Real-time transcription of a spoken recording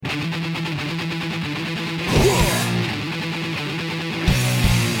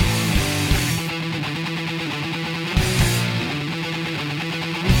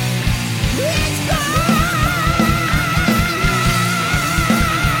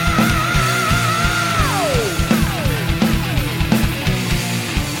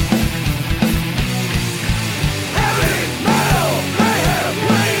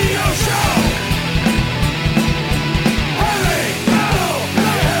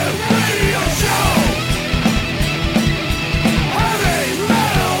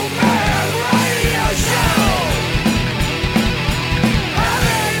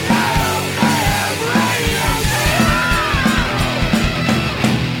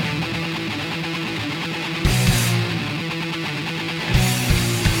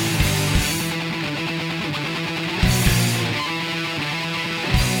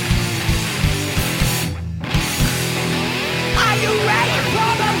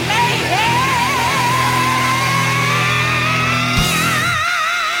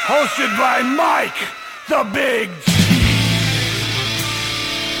Hosted by Mike, the Big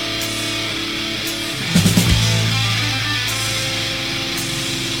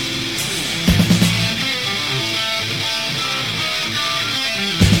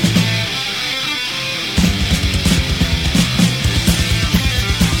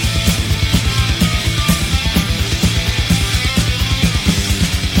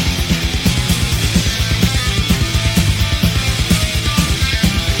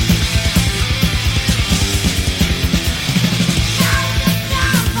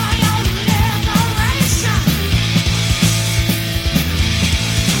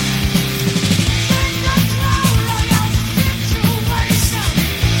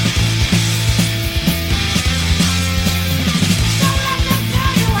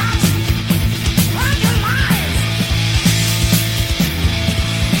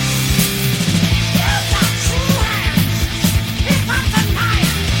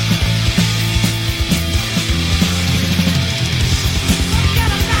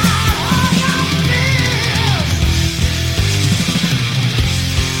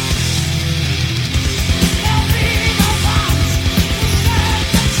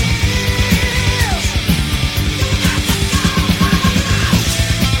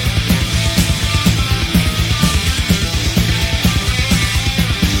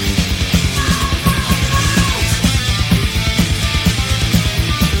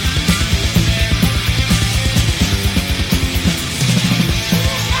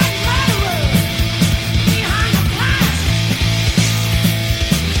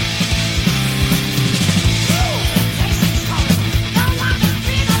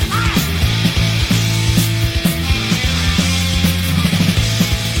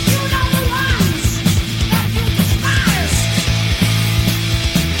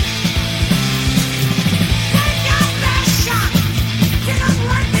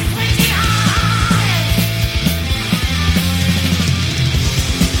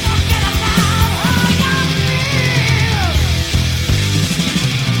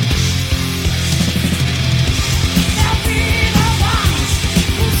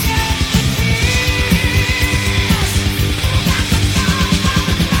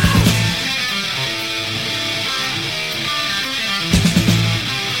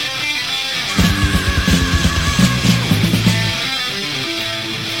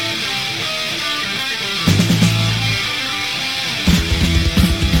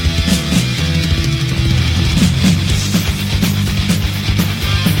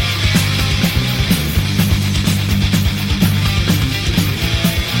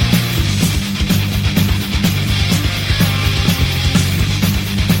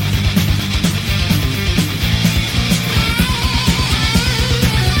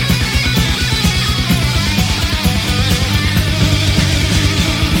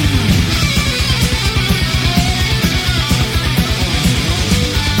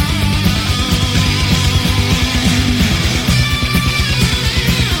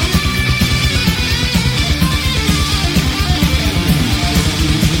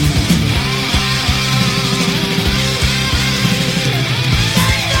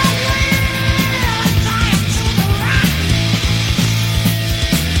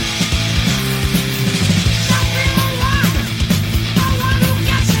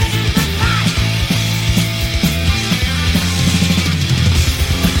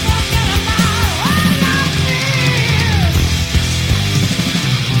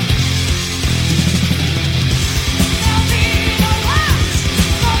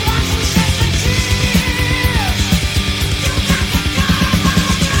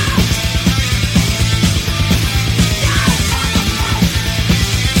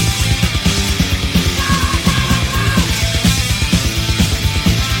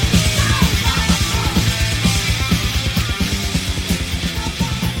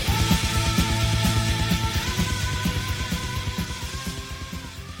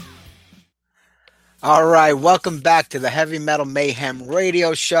All right, welcome back to the Heavy Metal Mayhem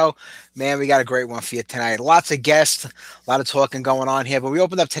radio show. Man, we got a great one for you tonight. Lots of guests, a lot of talking going on here, but we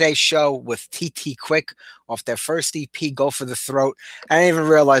opened up today's show with TT Quick off their first EP, Go for the Throat. I didn't even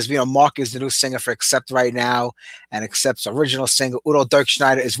realize, Mark is the new singer for Accept right now, and Accept's original singer, U.D.O.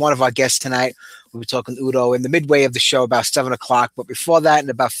 Dirkschneider, is one of our guests tonight. We'll be talking to U.D.O. in the midway of the show, about 7 o'clock, but before that, in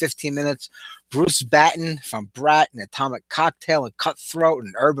about 15 minutes, Bruce Batten from Brat and Atomic Cocktail and Cutthroat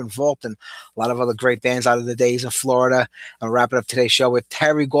and Urban Vault and a lot of other great bands out of the days in Florida. And wrapping up today's show with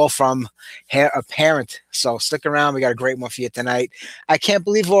Terry Gorle from Heir, Apparent. So stick around. We got a great one for you tonight. I can't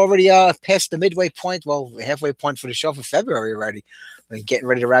believe we're already past the midway point. Well, halfway point for the show for February already. We're getting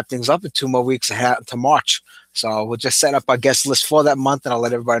ready to wrap things up in 2 more weeks to March. So we'll just set up our guest list for that month, and I'll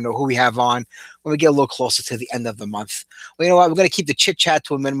let everybody know who we have on when we get a little closer to the end of the month. Well, you know what? We're going to keep the chit chat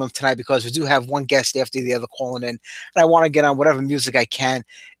to a minimum tonight because we do have one guest after the other calling in, and I want to get on whatever music I can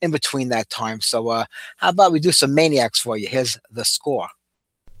in between that time. So how about we do some Maniacs for you? Here's The Score.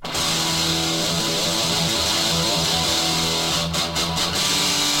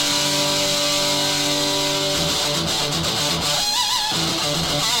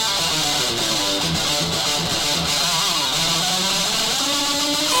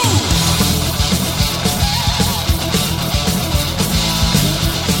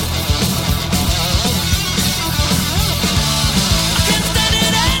 Can't stand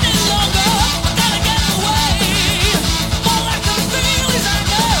it any longer. I gotta get away. All I can feel is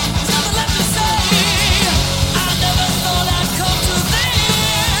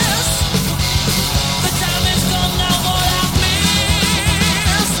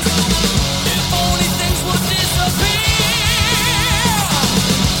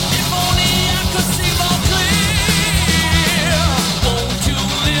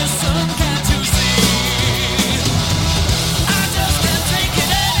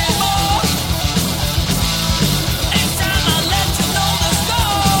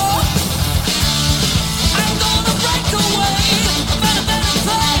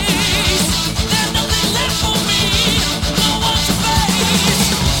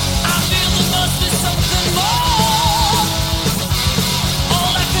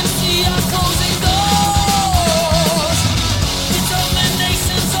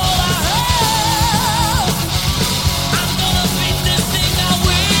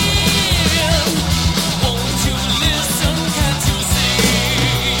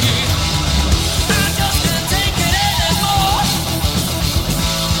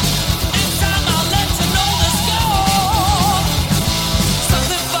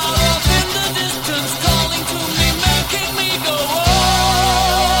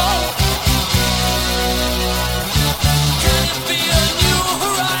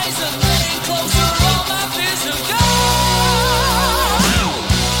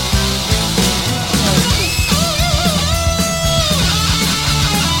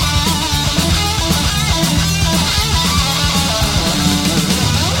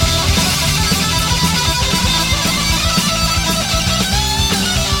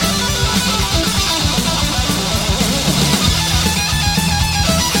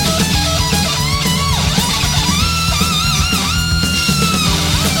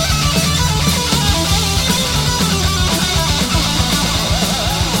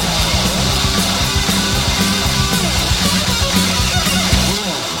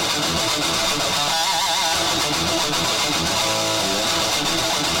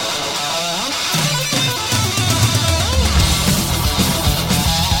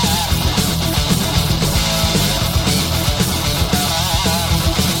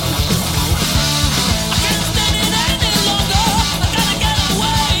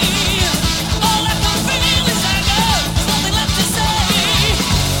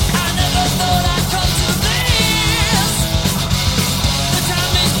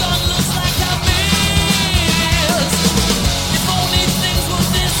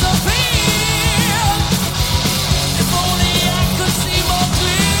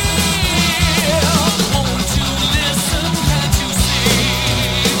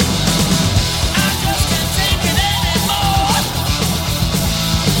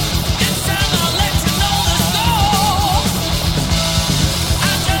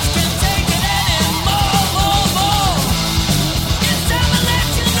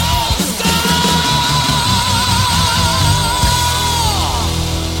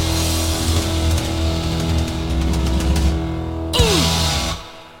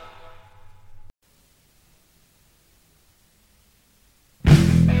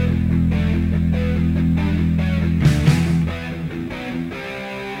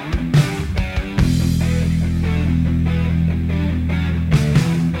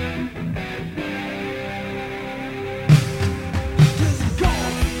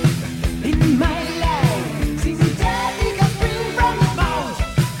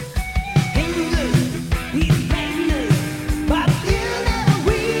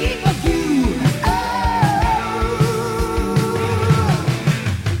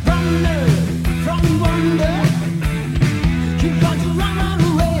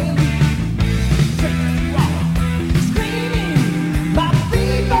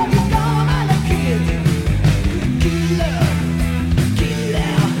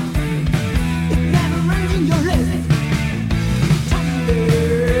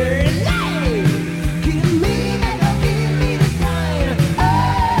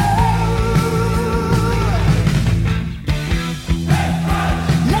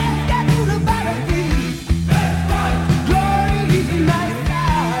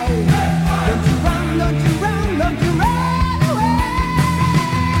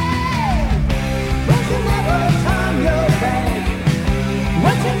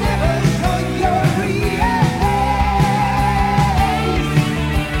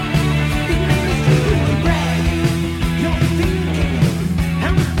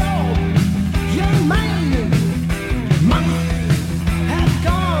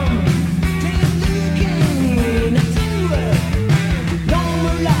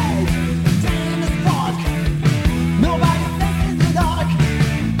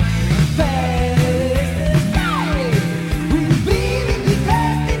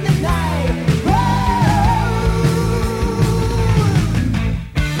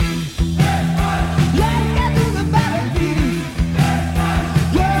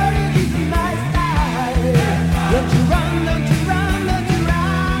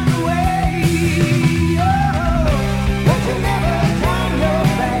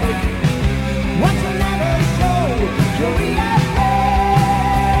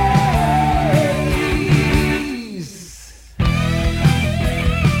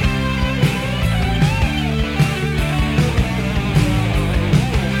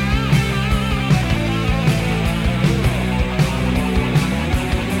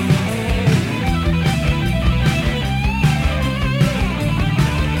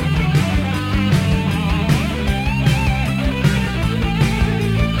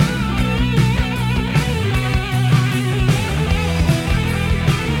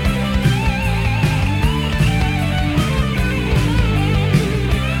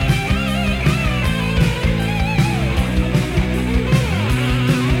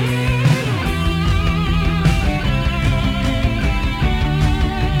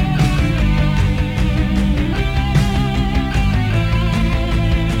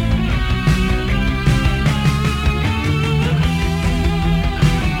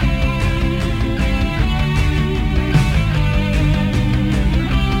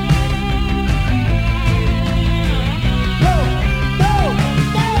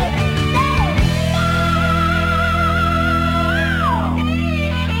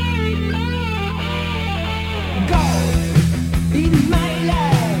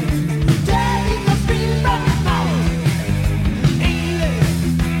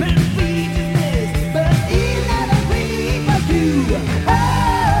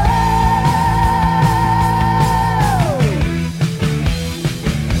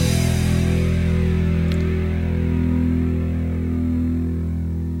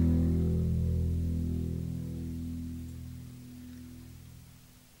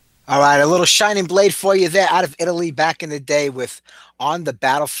All right, a little shining blade for you there out of Italy back in the day with On the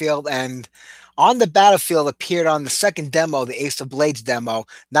Battlefield. And On the Battlefield appeared on the second demo, the Ace of Blades demo,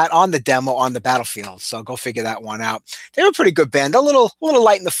 not on the demo, On the Battlefield. So go figure that one out. They were a pretty good band, a little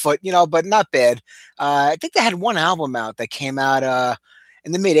light in the foot, but not bad. I think they had one album out that came out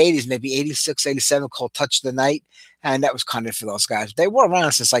in the mid 80s, maybe 86, 87, called Touch the Night. And that was kind of for those guys. They were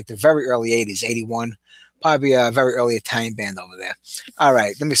around since like the very early 80s, 81. Probably a very early Italian band over there. All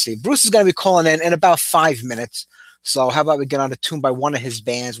right, let me see. Bruce is going to be calling in about 5 minutes. So how about we get on a tune by one of his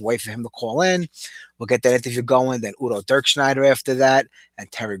bands, wait for him to call in. We'll get that interview going. Then U.D.O. Dirkschneider after that,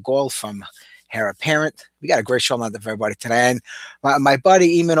 and Terry Gorle from Heir Apparent. We got a great show lined up for everybody today. And my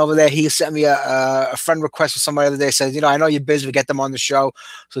buddy Eamon over there, he sent me a friend request for somebody the other day. Says, I know you're busy. We get them on the show.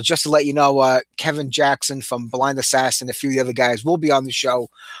 So just to let you know, Kevin Jackson from Blind Assassin, a few of the other guys will be on the show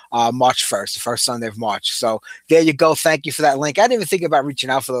March 1st, the first Sunday of March. So there you go. Thank you for that link. I didn't even think about reaching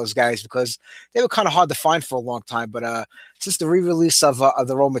out for those guys because they were kind of hard to find for a long time. But since the re-release of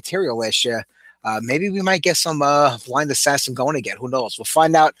the raw material last year, maybe we might get some Blind Assassin going again. Who knows? We'll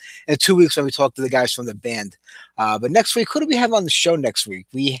find out in 2 weeks when we talk to the guys from the band. But next week, who do we have on the show next week?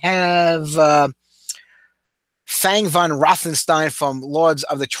 We have Fang von Rothenstein from Lords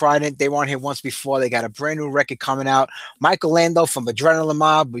of the Trident. They weren't here once before. They got a brand new record coming out. Michael Lando from Adrenaline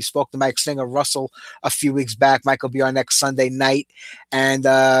Mob. We spoke to Mike Singer Russell a few weeks back. Mike will be on next Sunday night. And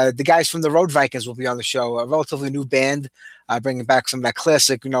the guys from the Road Vikings will be on the show. A relatively new band. Bringing back some of that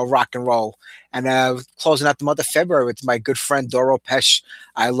classic, rock and roll. And closing out the month of February with my good friend Doro Pesh.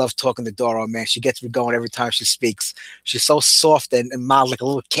 I love talking to Doro, man. She gets me going every time she speaks. She's so soft and mild, like a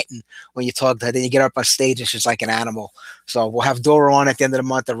little kitten when you talk to her. Then you get her up on stage and she's like an animal. So we'll have Doro on at the end of the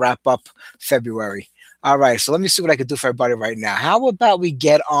month to wrap up February. All right, so let me see what I can do for everybody right now. How about we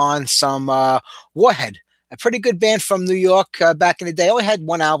get on some Warhead, a pretty good band from New York back in the day. I only had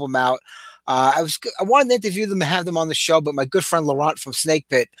one album out. I wanted to interview them and have them on the show, but my good friend Laurent from Snake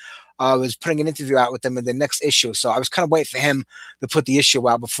Pit was putting an interview out with them in the next issue. So I was kind of waiting for him to put the issue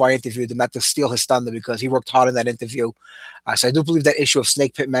out before I interviewed him, not to steal his thunder because he worked hard on that interview. So I do believe that issue of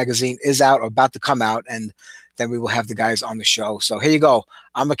Snake Pit magazine is out or about to come out, and then we will have the guys on the show. So here you go.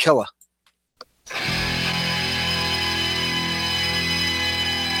 I'm a Killer.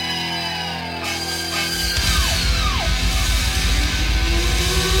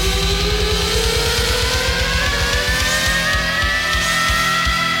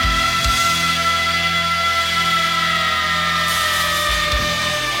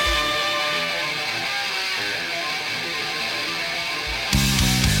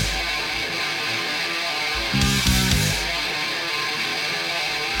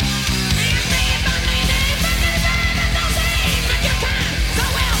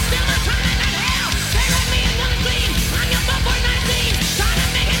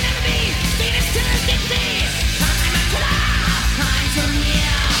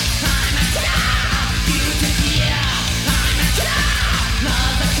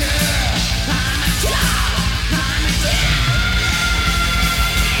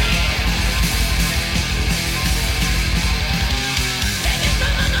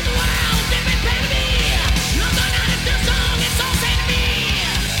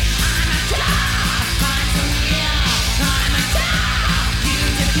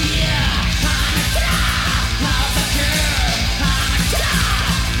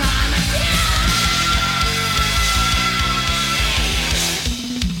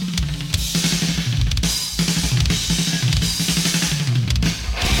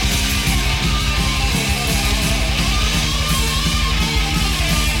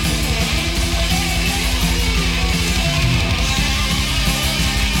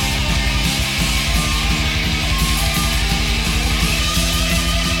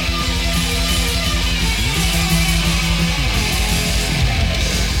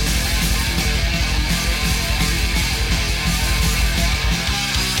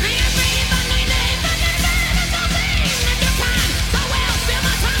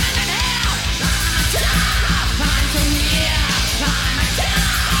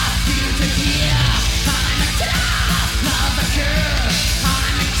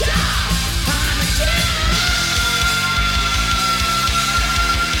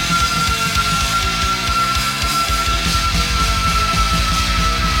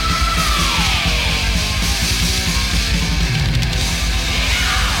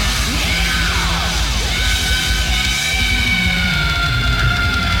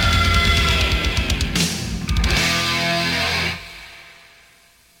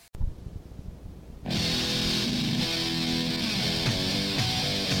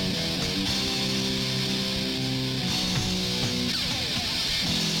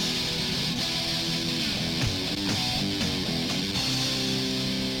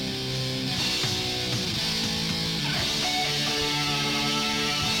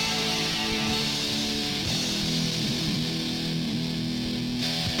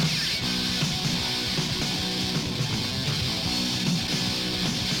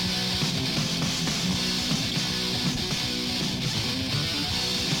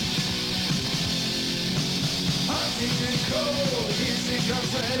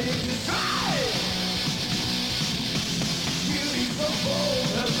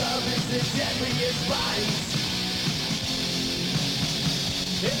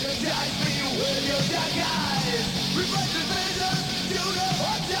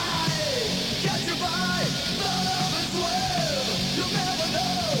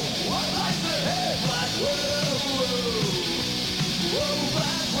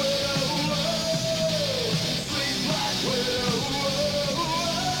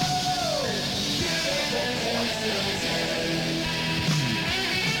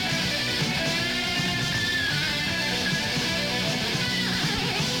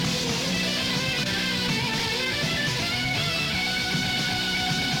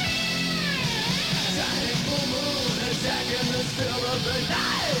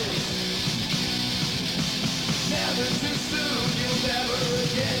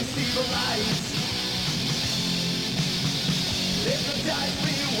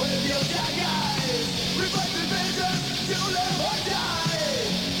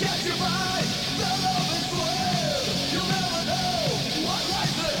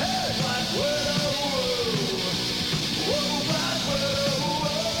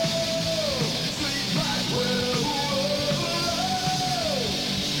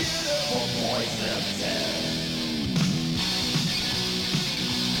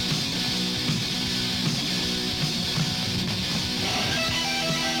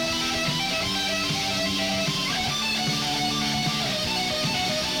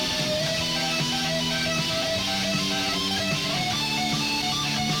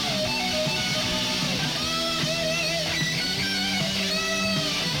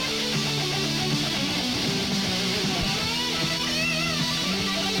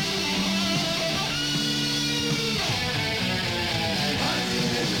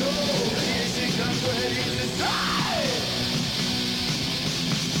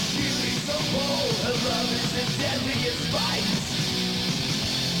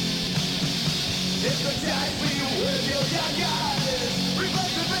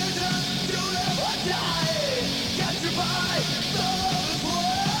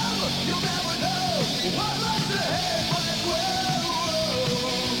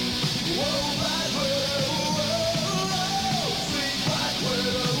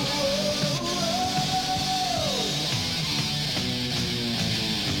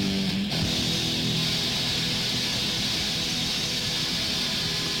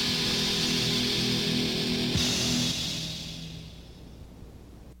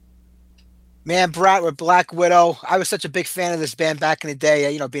 Man, Brat with Black Widow. I was such a big fan of this band back in the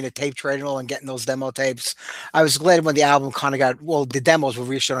day, being a tape trader and all and getting those demo tapes. I was glad when the album kind of the demos were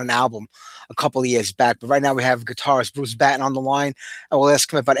reissued on an album a couple of years back. But right now we have guitarist Bruce Batten on the line, and we'll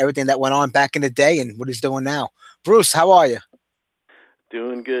ask him about everything that went on back in the day and what he's doing now. Bruce, how are you?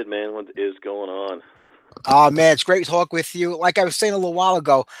 Doing good, man. What is going on? Oh man, it's great to talk with you. Like I was saying a little while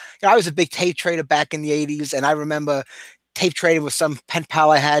ago, I was a big tape trader back in the '80s, and I remember tape trading with some pen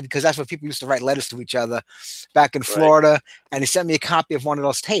pal I had because that's what people used to write letters to each other back in Right. Florida. And he sent me a copy of one of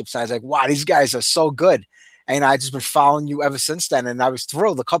those tapes. I was like, wow, these guys are so good. And I just been following you ever since then. And I was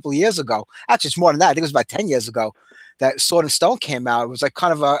thrilled a couple of years ago. Actually, it's more than that. I think it was about 10 years ago that Sword and Stone came out. It was like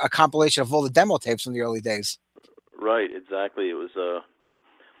kind of a compilation of all the demo tapes from the early days. Right, exactly. It was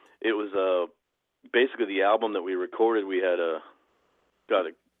basically the album that we recorded. We had got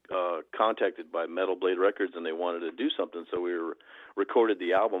contacted by Metal Blade Records, and they wanted to do something, so we recorded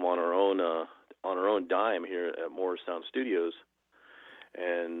the album on our own dime here at Morristown Studios,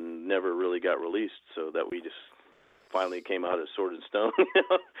 and never really got released. So that we just finally came out as Sword and Stone.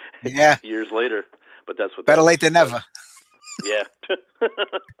 Yeah, years later. But that's what. Better late than never. Yeah.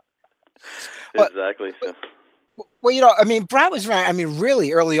 Well, Exactly. Well, I mean, Brat was around,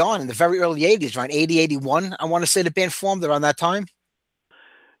 really early on in the very early 80s, around 80, 81. I want to say the band formed around that time.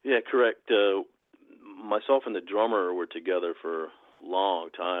 Yeah, correct. Myself and the drummer were together for a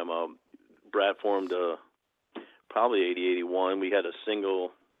long time. Brat formed probably 80, 81. We had a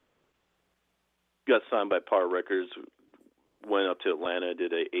single, got signed by Par Records, went up to Atlanta,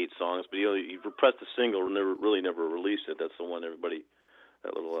 did 8 songs, but he pressed the single, never released it. That's the one everybody,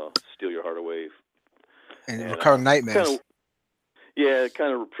 that little Steal Your Heart Away. And Recurring Nightmares. It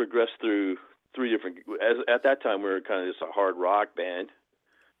kind of progressed through 3 different. At that time, we were kind of just a hard rock band.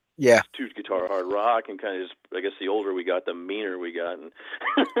 Yeah. 2-guitar hard rock, and kind of just, I guess the older we got, the meaner we got, and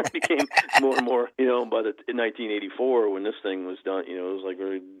became more and more, but in 1984, when this thing was done, it was like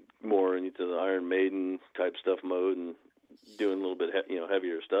really more into the Iron Maiden type stuff mode and doing a little bit,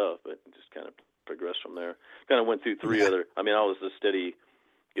 heavier stuff, but just kind of progressed from there. Kind of went through 3 other, I was the steady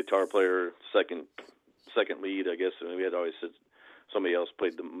guitar player, second second lead, I guess. And we had always said somebody else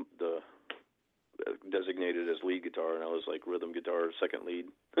played the designated as lead guitar, and I was like rhythm guitar, second lead.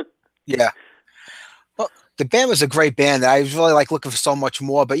 Yeah. Well, the band was a great band. I was really like looking for so much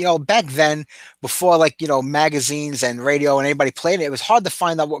more. But back then, before like magazines and radio and anybody played it, it was hard to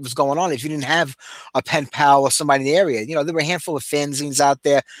find out what was going on if you didn't have a pen pal or somebody in the area. There were a handful of fanzines out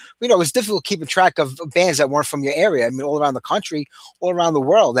there. It was difficult keeping track of bands that weren't from your area. I mean, all around the country, all around the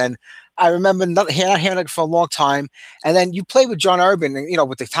world. And I remember not hearing it for a long time. And then you played with John Urban,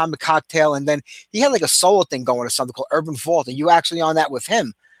 with the Atomic Cocktail, and then he had like a solo thing going or something called Urban Vault, and you were actually on that with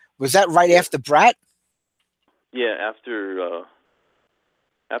him. Was that right after Brat? Yeah, after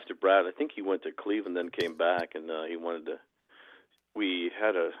Brat, I think he went to Cleveland, then came back, and he wanted to. We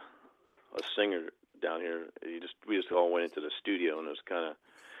had a singer down here. We just all went into the studio, and it was kind of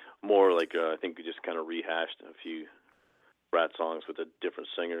more like I think we just kind of rehashed a few Brat songs with a different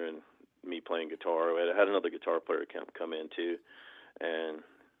singer and me playing guitar. I had another guitar player come in too, and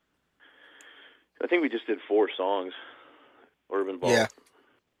I think we just did 4 songs. Urban Vault.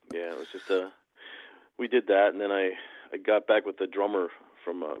 Yeah, it was just we did that, and then I got back with the drummer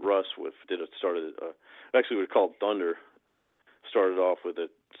from Russ. Actually we called Thunder. Started off with a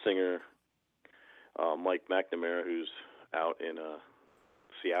singer, Mike McNamara, who's out in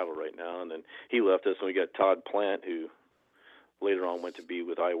Seattle right now, and then he left us, and we got Todd Plant, who later on went to be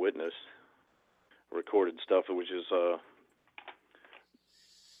with Eyewitness, recorded stuff, which is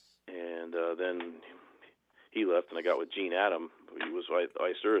and then he left, and I got with Gene Adam, who was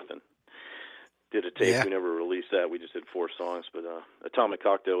Ice Earth, and did a tape. Yeah. We never released that. We just did 4 songs. But Atomic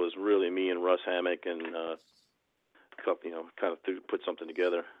Cocktail was really me and Russ Hammock and kind of put something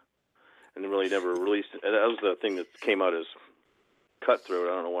together, and really never released it. That was the thing that came out as Cutthroat.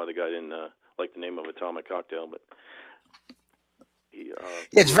 I don't know why the guy didn't like the name of Atomic Cocktail, but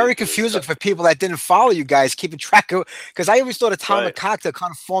it's very confusing for people that didn't follow you guys keeping track of, because I always thought Atomic Cocktail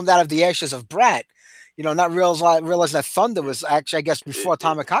kind of formed out of the ashes of Brat. Not realizing that Thunder was actually, I guess, before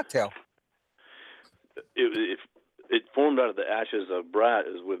Atomic Cocktail. It formed out of the ashes of Brat,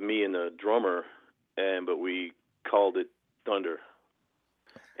 is with me and the drummer, but we called it Thunder.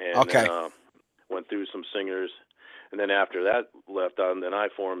 And then, went through some singers, and then after that left out, and then I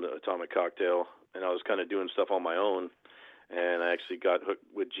formed the Atomic Cocktail, and I was kind of doing stuff on my own, and I actually got hooked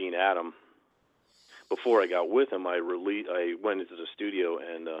with Gene Adam. Before I got with him, I went into the studio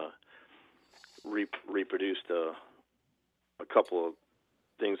and reproduced a couple of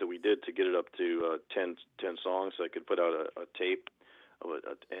things that we did to get it up to 10 songs, so I could put out a tape of it,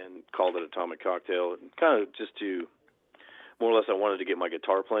 and called it Atomic Cocktail, kind of just to, more or less, I wanted to get my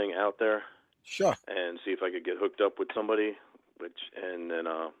guitar playing out there. Sure. And see if I could get hooked up with somebody, and then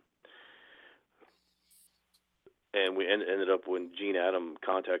and we ended up, when Gene Adam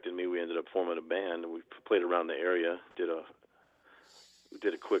contacted me, we ended up forming a band, and we played around the area, did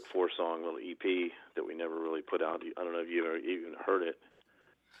a quick 4-song little EP that we never really put out. I don't know if you ever even heard it.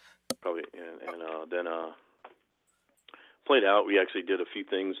 Probably, and then played out. We actually did a few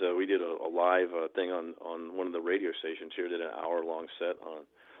things. We did a live thing on one of the radio stations here. Did an hour-long set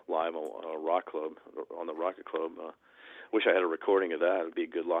live on a rock club, on the Rocket Club. Wish I had a recording of that. It'd be a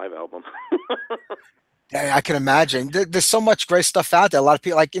good live album. Yeah, I can imagine. There's so much great stuff out there. A lot of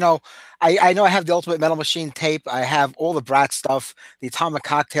people, like, I know I have the Ultimate Metal Machine tape. I have all the Brat stuff, the Atomic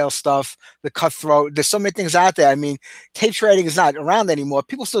Cocktail stuff, the Cutthroat. There's so many things out there. I mean, tape trading is not around anymore.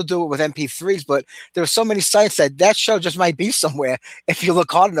 People still do it with MP3s, but there are so many sites that show just might be somewhere if you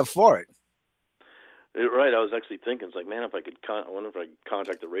look hard enough for it. Right. I was actually thinking, it's like, man, I wonder if I could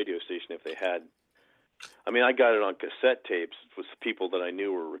contact the radio station if they had. I mean, I got it on cassette tapes with people that I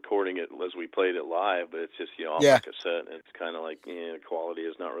knew were recording it as we played it live, but it's just, off the cassette, and it's kind of like, the quality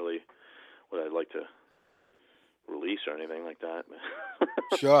is not really what I'd like to release or anything like that.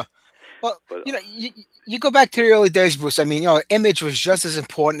 Sure. Well, but, you go back to the early days, Bruce. I mean, image was just as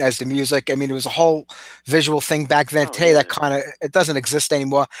important as the music. I mean, it was a whole visual thing back then. Today, that kind of, it doesn't exist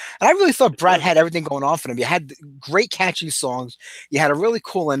anymore. And I really thought Brat had everything going on for him. You had great, catchy songs. You had a really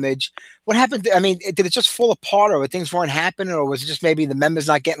cool image. What happened? I mean, did it just fall apart, or things weren't happening, or was it just maybe the members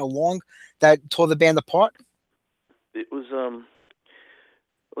not getting along that tore the band apart? It was,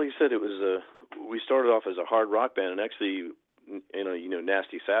 like I said, it was. We started off as a hard rock band, and actually,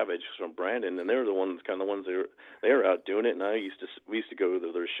 Nasty Savage from Brandon, and they were the ones they were out doing it, and we used to go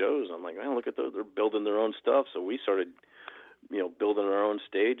to their shows. I'm like, man, look at those, they're building their own stuff. So we started, building our own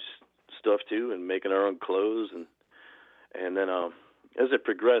stage stuff too, and making our own clothes, and then as it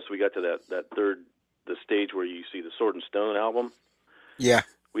progressed, we got to the stage where you see the Sword and Stone album. Yeah,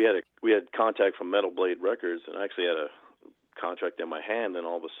 we had contact from Metal Blade Records, and I actually had a contract in my hand, and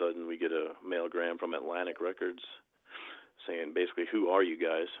all of a sudden we get a mailgram from Atlantic Records saying basically, "Who are you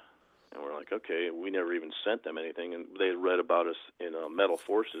guys?" And we're like, okay, we never even sent them anything, and they had read about us in Metal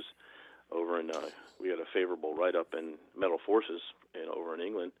Forces over in. We had a favorable write-up in Metal Forces over in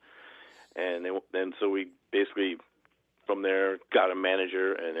England, and then so we basically from there got a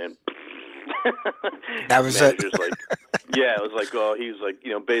manager, and then that was it. Like, yeah, it was like, well, he was like,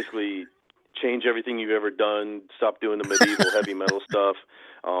 basically change everything you've ever done, stop doing the medieval heavy metal stuff.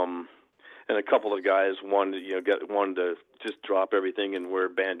 And a couple of guys wanted to just drop everything and wear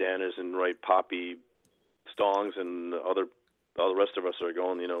bandanas and write poppy songs, and all the rest of us are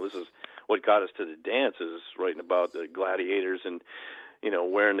going, this is what got us to the dance, is writing about the gladiators and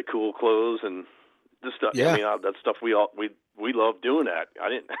wearing the cool clothes and the stuff. Yeah. I mean, that stuff we love doing that. I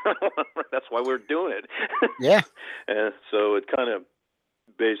didn't. That's why we're doing it. Yeah. And so it kind of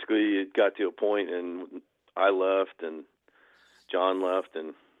basically it got to a point, and I left, and John left,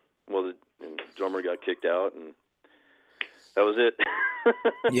 and the drummer got kicked out, and that was it.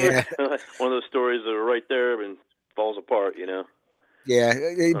 Yeah. One of those stories that are right there and falls apart, Yeah,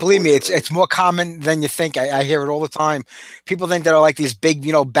 believe me, it's more common than you think. I hear it all the time. People think there are like these big,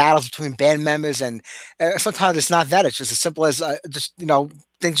 battles between band members, and sometimes it's not that. It's just as simple as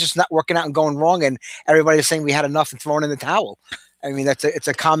things just not working out and going wrong, and everybody's saying we had enough and throwing in the towel. I mean, it's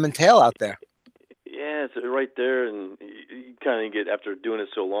a common tale out there. Yeah, it's right there, and you kind of get, after doing it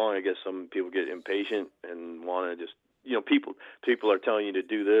so long, I guess some people get impatient and want to just, people are telling you to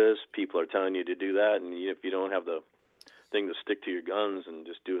do this, people are telling you to do that, and if you don't have the thing to stick to your guns and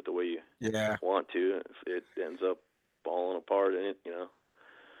just do it the way you want to, it ends up falling apart in it,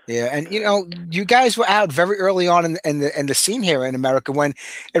 Yeah, and you guys were out very early on in the scene here in America when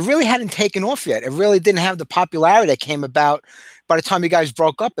it really hadn't taken off yet. It really didn't have the popularity that came about by the time you guys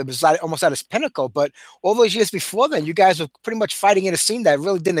broke up. It was almost at its pinnacle. But all those years before then, you guys were pretty much fighting in a scene that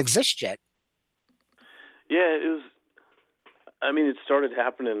really didn't exist yet. Yeah, it was. I mean, it started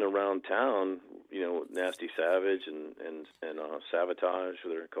happening around town. Nasty Savage and Sabotage,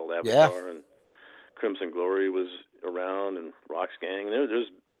 they're called Avatar, and Crimson Glory was around, and Rock's Gang. There's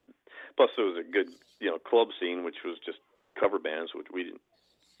plus there was a good club scene, which was just cover bands, which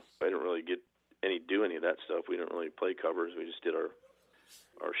I didn't really do any of that stuff. We didn't really play covers. We just did our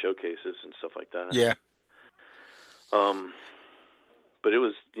showcases and stuff like that. Yeah. But it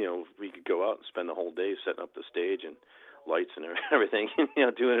was, we could go out and spend the whole day setting up the stage and lights and everything,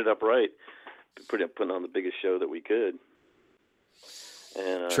 doing it up right, putting on the biggest show that we could.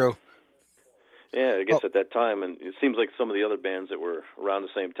 And True. Yeah, I guess at that time, and it seems like some of the other bands that were around the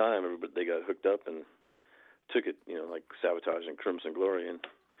same time, they got hooked up and took it, like Sabotage and Crimson Glory, and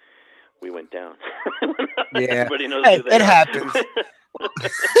we went down. Yeah, everybody knows it happens.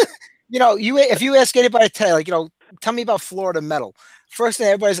 If you ask anybody today, tell me about Florida metal, first thing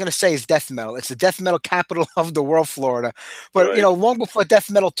everybody's going to say is death metal. It's the death metal capital of the world, Florida. But, right. Long before death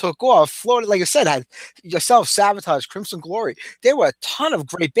metal took off, Florida, like I said, had yourself, Sabotage, Crimson Glory. There were a ton of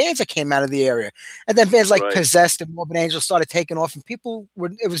great bands that came out of the area. And then bands like right. Possessed and Morbid Angel started taking off, and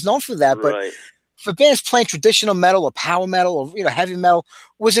it was known for that. But right. for bands playing traditional metal or power metal or, heavy metal,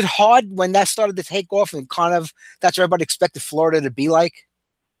 was it hard when that started to take off and kind of that's what everybody expected Florida to be like?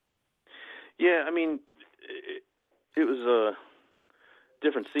 Yeah, I mean, it was a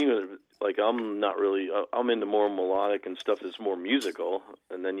different scene. Like, I'm into more melodic and stuff that's more musical.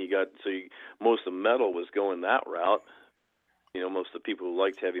 And then most of the metal was going that route. Most of the people who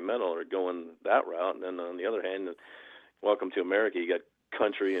liked heavy metal are going that route. And then on the other hand, welcome to America, you got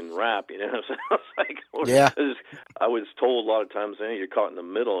country and rap, so it's like, yeah. I was told a lot of times, hey, you're caught in the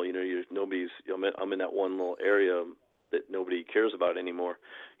middle, I'm in that one little area that nobody cares about anymore.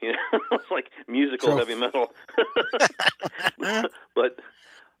 It's like musical True. Heavy metal. But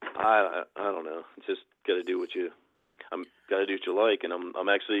I don't know. It's just got to do what you like, and I'm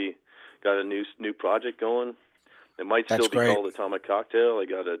actually got a new project going. It might That's still be great. called Atomic Cocktail. I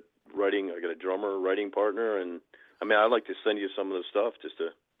got a drummer, writing partner, and I mean, I'd like to send you some of the stuff just to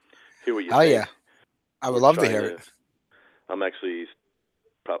hear what you think. Oh yeah, I would love to hear it. I'm actually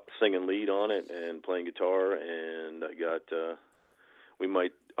singing lead on it and playing guitar, and I got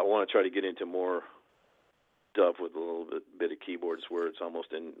I want to try to get into more stuff with a little bit of keyboards where it's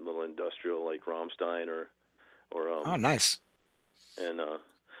almost in a little industrial, like Rammstein or oh, nice. And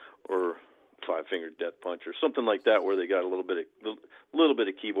or Five Finger Death Punch or something like that, where they got a little bit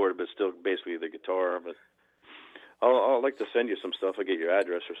of keyboard, but still basically the guitar. But I'll like to send you some stuff. I'll get your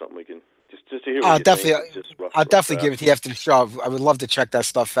address or something. We can just to hear what you think. I'll definitely give it to you after the show. I would love to check that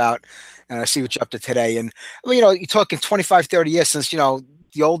stuff out and see what you're up to today. And you're talking 25, 30 years since,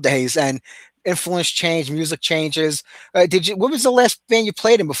 the old days. And influence change, music changes. What was the last band you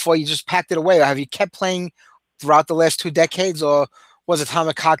played in before you just packed it away? Or have you kept playing throughout the last 2 decades, or was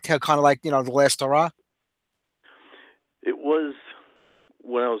Atomic Cocktail kind of like, the last hurrah? It was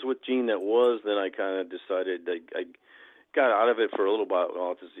when I was with Gene. That was then I kind of decided I got out of it for a little while.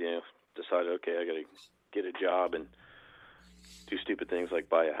 I just decided okay, I got to get a job and do stupid things like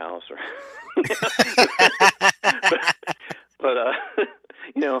buy a house or but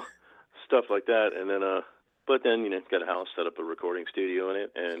stuff like that. And then but then got a house, set up a recording studio in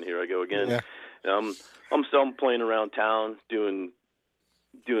it, and here I go again. Yeah. I'm still playing around town doing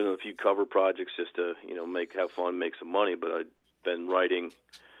a few cover projects just to have fun, make some money. But I've been writing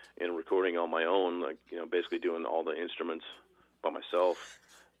and recording on my own, like basically doing all the instruments by myself.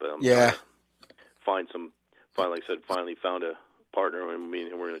 But I'm trying to finally found a partner, and we're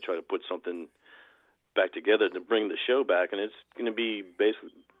going to try to put something back together to bring the show back, and it's going to be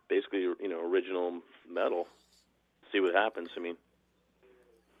basically original metal. See what happens. I mean,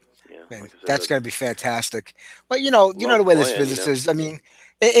 Man, like I said, that's going to be fantastic. But you know the way this playing, business is. I mean,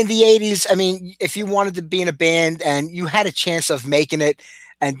 in the '80s, I mean, if you wanted to be in a band and you had a chance of making it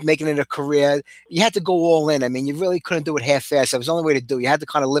and making it a career, you had to go all in. I mean, you really couldn't do it half-assed. That was the only way to do it. You had to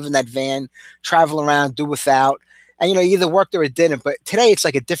kind of live in that van, travel around, do without. And you either worked or it didn't. But today it's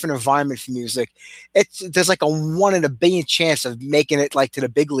like a different environment for music. There's like a 1 in a billion chance of making it like to the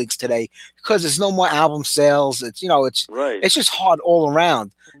big leagues today because there's no more album sales. It's right. it's just hard all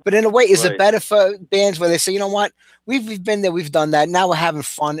around. But in a way, is it Right. better for bands where they say, you know what, we've been there, we've done that. Now we're having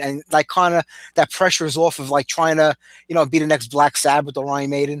fun, and like kind of that pressure is off of like trying to be the next Black Sabbath or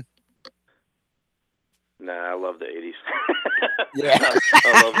Iron Maiden. Nah, I love the '80s. Yeah.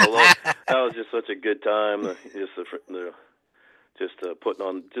 I love. That was just such a good time. Just putting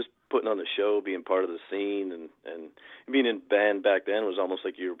on the show, being part of the scene, and being in band back then was almost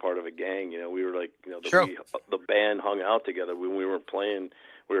like you were part of a gang. We were like Sure. the band hung out together when we weren't playing.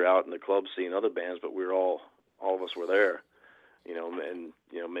 We were out in the club seeing other bands, but we were all of us were there, and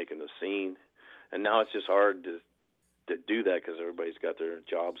making the scene. And now it's just hard to do that because everybody's got their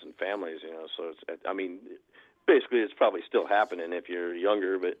jobs and families, So basically it's probably still happening if you're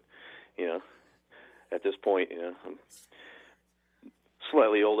younger, but at this point, I'm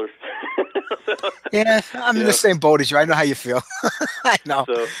slightly older. So, Yeah, I'm in the same boat as you. I know how you feel. I know.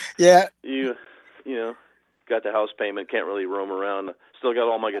 So Yeah. you got the house payment, can't really roam around. Still got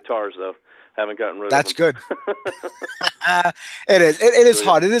all my guitars though. Haven't gotten rid That's of them. good. It is. It is So,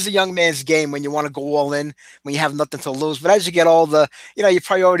 hard. It is a young man's game when you want to go all in, when you have nothing to lose. But as you get older, your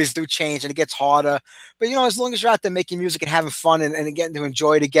priorities do change and it gets harder. But, as long as you're out there making music and having fun and getting to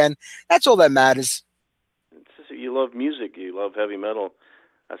enjoy it again, that's all that matters. it's just, you love music, you love heavy metal.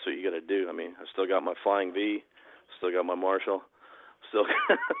 That's what you got to do. I mean, I still got my Flying V, still got my Marshall, still,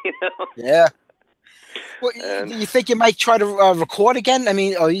 Yeah. Well, And do you think you might try to record again? I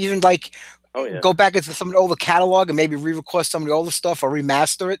mean, or even like oh yeah. go back into some of the older catalog and maybe re-record some of the older stuff or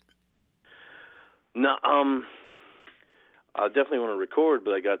remaster it? No, I definitely want to record,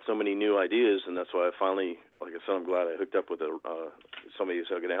 but I got so many new ideas, and that's why I finally, like I said, I'm glad I hooked up with somebody who's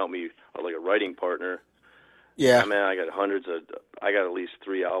going to help me, like a writing partner. Yeah. I mean, I got at least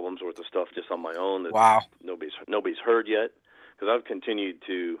 3 albums worth of stuff just on my own that Wow. nobody's heard yet, because I've continued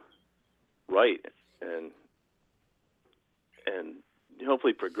to write and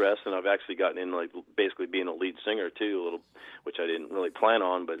hopefully progress, and I've actually gotten in like basically being a lead singer too, a little, which I didn't really plan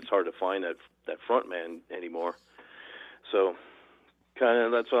on, but it's hard to find that front man anymore. So kind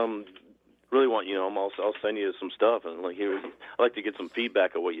of that's what I'm really want. I'll send you some stuff, and like here, I like to get some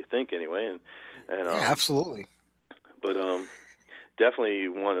feedback of what you think anyway, and Yeah, absolutely. But definitely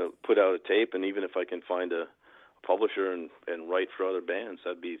want to put out a tape, and even if I can find a publisher and write for other bands,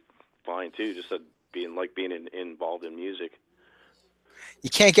 that'd be fine too. Just being involved in music. You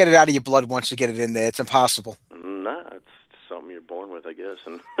can't get it out of your blood once you get it in there. It's impossible. Nah, it's something you're born with, I guess.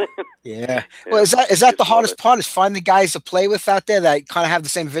 And yeah. Well, is that the hardest part? Is finding guys to play with out there that kind of have the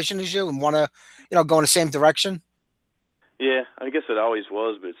same vision as you and want to, go in the same direction? Yeah, I guess it always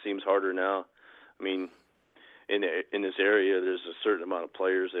was, but it seems harder now. I mean, in this area, there's a certain amount of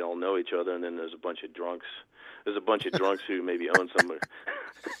players. They all know each other, and then there's a bunch of drunks. There's a bunch of drunks who maybe own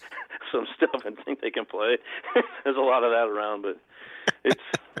some stuff and think they can play. There's a lot of that around, but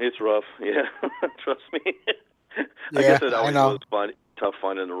it's rough. Yeah, trust me. I guess it always was tough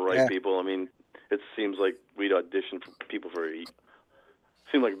finding the right people. I mean, it seems like we'd audition for people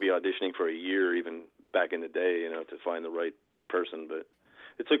seemed like we'd be auditioning for a year, even back in the day, to find the right person. But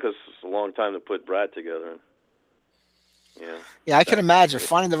it took us a long time to put Brat together. Yeah, I can imagine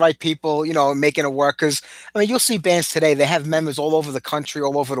finding the right people, and making it work. Because I mean, you'll see bands today; they have members all over the country,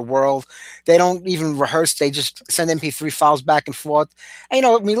 all over the world. They don't even rehearse; they just send MP3 files back and forth. And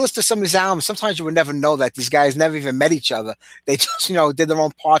when you listen to some of these albums, sometimes you would never know that these guys never even met each other. They just, did their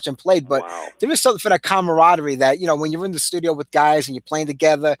own parts and played. But there is something for that camaraderie that when you're in the studio with guys and you're playing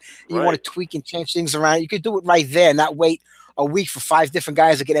together, and you want to tweak and change things around, you could do it right there, and not wait a week for 5 different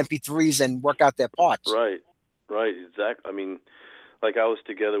guys to get MP3s and work out their parts. Right, exactly. I mean, like I was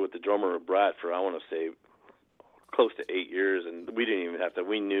together with the drummer of Brat for, I want to say, close to 8 years, and we didn't even have to.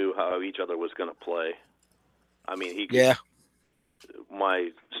 We knew how each other was going to play. I mean, he could,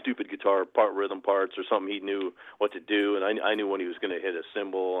 my stupid guitar part, rhythm parts or something, he knew what to do, and I knew when he was going to hit a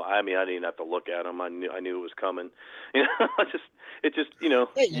cymbal. I mean, I didn't have to look at him. I knew it was coming. You get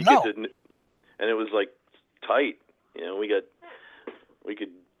to, and it was like tight. We could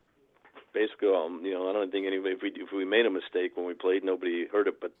basically, I don't think anybody, if we made a mistake when we played, nobody heard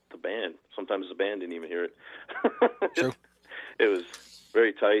it but the band. Sometimes the band didn't even hear it. True. It was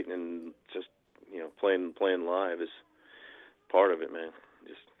very tight, and just, playing live is part of it, man.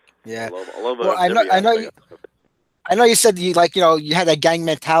 I love it. Well, I know you said you had that gang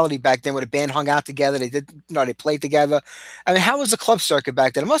mentality back then where the band hung out together. They did, they played together. I mean, how was the club circuit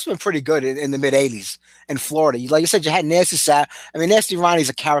back then? It must have been pretty good in the mid '80s in Florida. Like you said, you had Nasty Sat. I mean, Nasty Ronnie's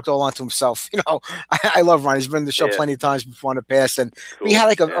a character all unto himself. I love Ronnie. He's been on the show plenty of times before in the past, and we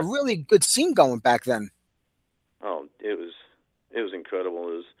had a really good scene going back then. Oh, it was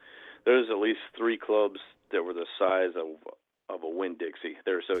incredible. There was at least 3 clubs that were the size of a Winn-Dixie.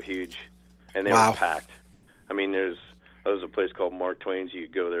 They were so huge, and they were packed. I mean, there was a place called Mark Twain's. You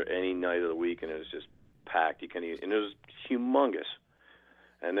could go there any night of the week, and it was just packed. And it was humongous.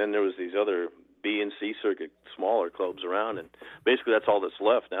 And then there was these other B and C circuit, smaller clubs around, and basically that's all that's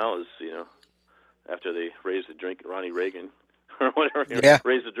left now is, after they raised the drink, Ronnie Reagan or whatever,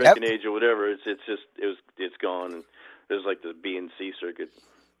 raised the drinking age or whatever. It's gone. And there's like the B and C circuit.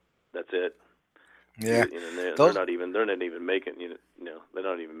 That's it. Yeah, they're not even making they're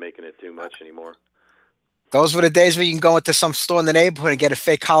not even making it too much anymore. Those were the days where you can go into some store in the neighborhood and get a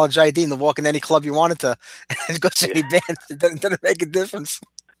fake college ID and walk in any club you wanted to and go see any band. It didn't make a difference.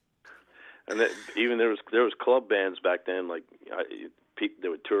 And even there was club bands back then, like they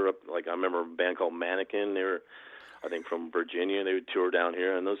would tour up. Like I remember a band called Mannequin. They were, I think, from Virginia. They would tour down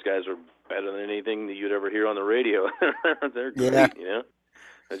here, and those guys were better than anything that you'd ever hear on the radio. They're great,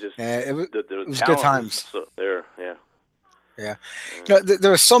 it was good times. Yeah.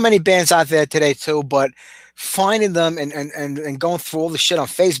 There are so many bands out there today too, but finding them and going through all the shit on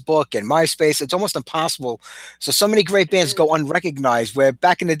Facebook and MySpace, it's almost impossible. So many great bands go unrecognized, where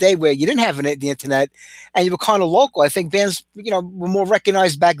back in the day where you didn't have the internet and you were kind of local, I think bands, were more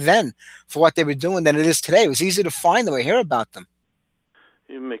recognized back then for what they were doing than it is today. It was easy to find them or hear about them.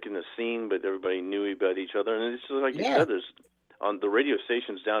 You're making a scene, but everybody knew about each other. And it's just like you said, there's on the radio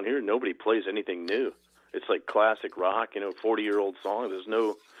stations down here, nobody plays anything new. It's like classic rock, 40-year-old songs.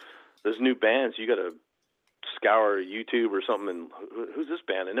 There's new bands. You got to scour YouTube or something, and who's this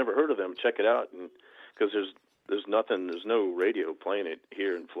band? I never heard of them. Check it out, and because there's no radio playing it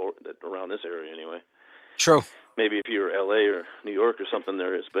here in Florida, around this area anyway. True. Maybe if you're L.A. or New York or something,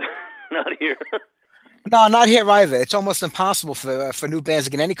 there is, but not here. No, not here either. It's almost impossible for new bands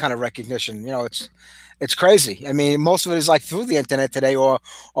to get any kind of recognition. It's crazy. I mean, most of it is like through the internet today, or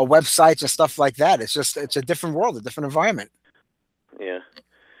websites and stuff like that. It's a different world, a different environment. Yeah.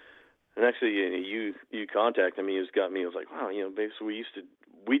 And actually, you contacted me. It got me. I was like, wow, basically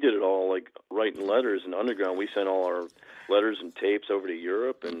we did it all like writing letters and underground. We sent all our letters and tapes over to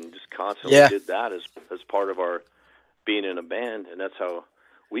Europe, and just constantly did that as part of our being in a band, and that's how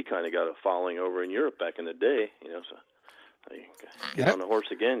we kind of got a following over in Europe back in the day. So I get on the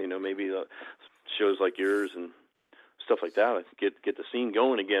horse again. Maybe shows like yours and stuff like that get the scene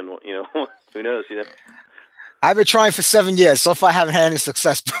going again. Who knows? I've been trying for 7 years. So far, I haven't had any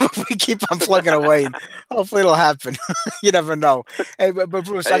success, but we keep on plugging away. Hopefully, it'll happen. You never know. Hey, but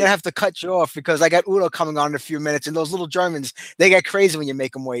Bruce, I'm gonna have to cut you off because I got U.D.O coming on in a few minutes, and those little Germans, they get crazy when you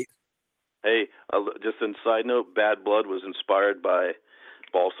make them wait. Hey, just a side note: Bad Blood was inspired by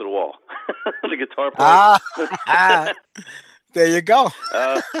Balls to the Wall, the guitar player. There you go.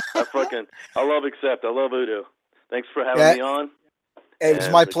 I love Accept. I love U.D.O. Thanks for having me on. It was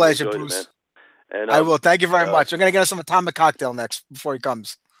my pleasure, Bruce. And, I will. Thank you very much. I'm going to get us some Atomic cocktail next before he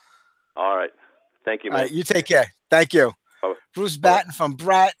comes. All right. Thank you, man. All right, you take care. Thank you. Bye. Bruce Batten from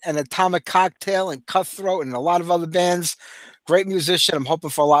Brat and Atomic Cocktail and Cutthroat and a lot of other bands. Great musician. I'm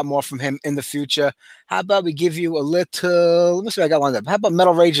hoping for a lot more from him in the future. How about we give you a little, let me see what I got lined up. How about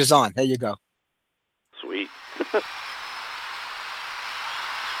Metal Rage Is On? There you go. Sweet.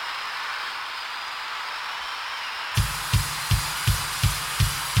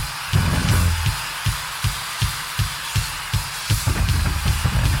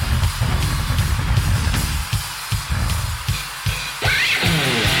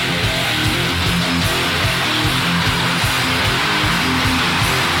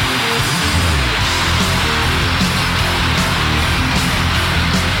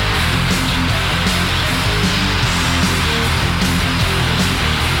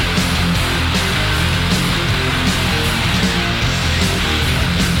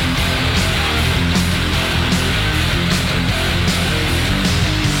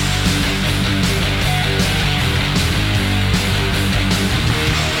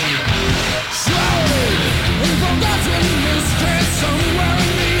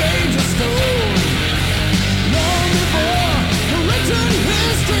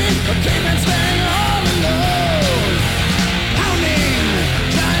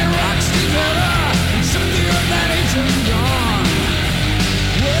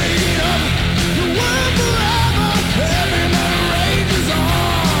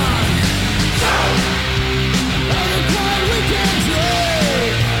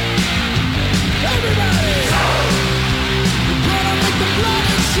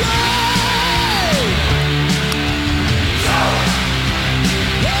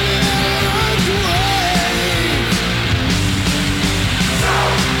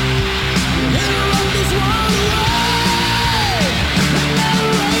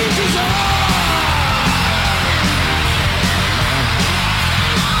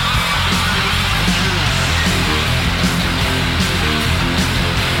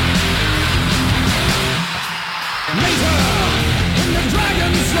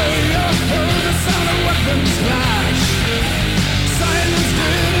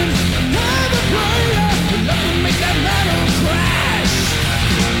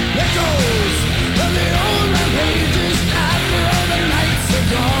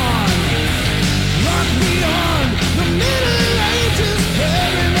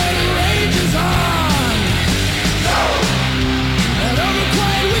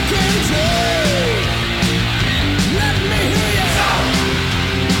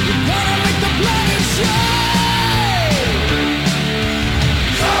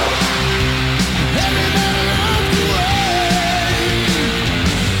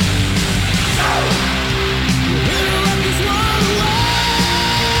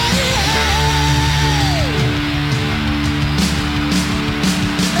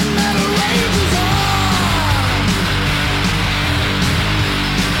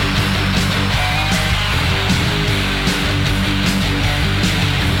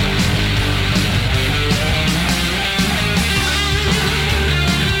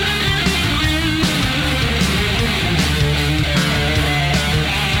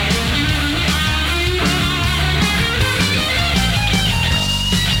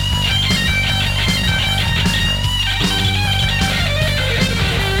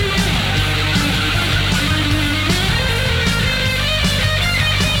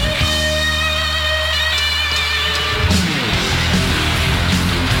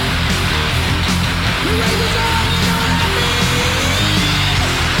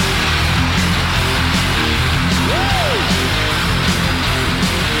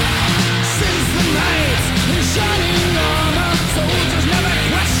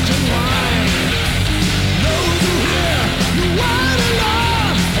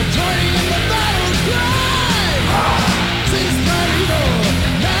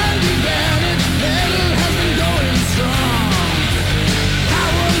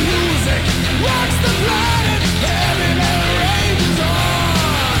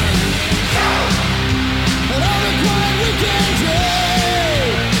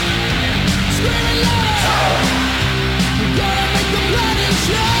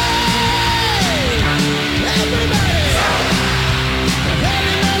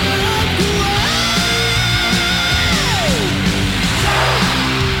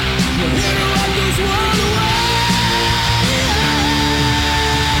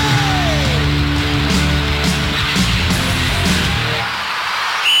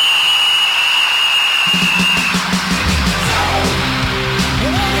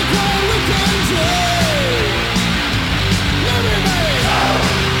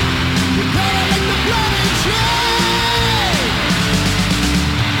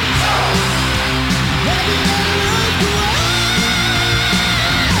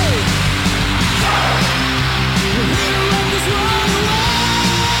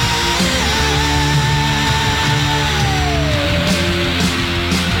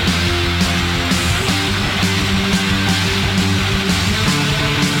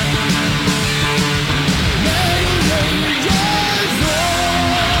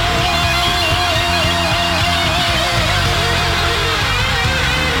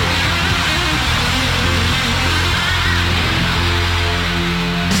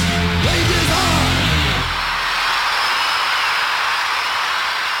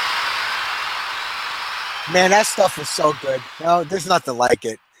 Man, that stuff is so good. No, there's nothing like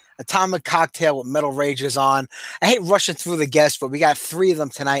it. Atomic cocktail with Metal Rages on. I hate rushing through the guests, but we got 3 of them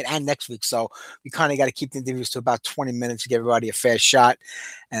tonight and next week, so we kind of got to keep the interviews to about 20 minutes to give everybody a fair shot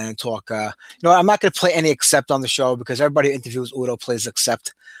and talk. I'm not going to play any Accept on the show because everybody who interviews U.D.O plays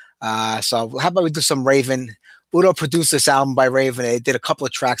Accept. So how about we do some Raven? U.D.O produced this album by Raven. They did a couple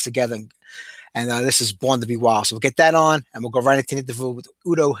of tracks together, and this is Born to Be Wild. So we'll get that on, and we'll go right into the interview with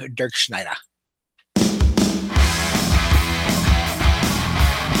U.D.O Dirkschneider.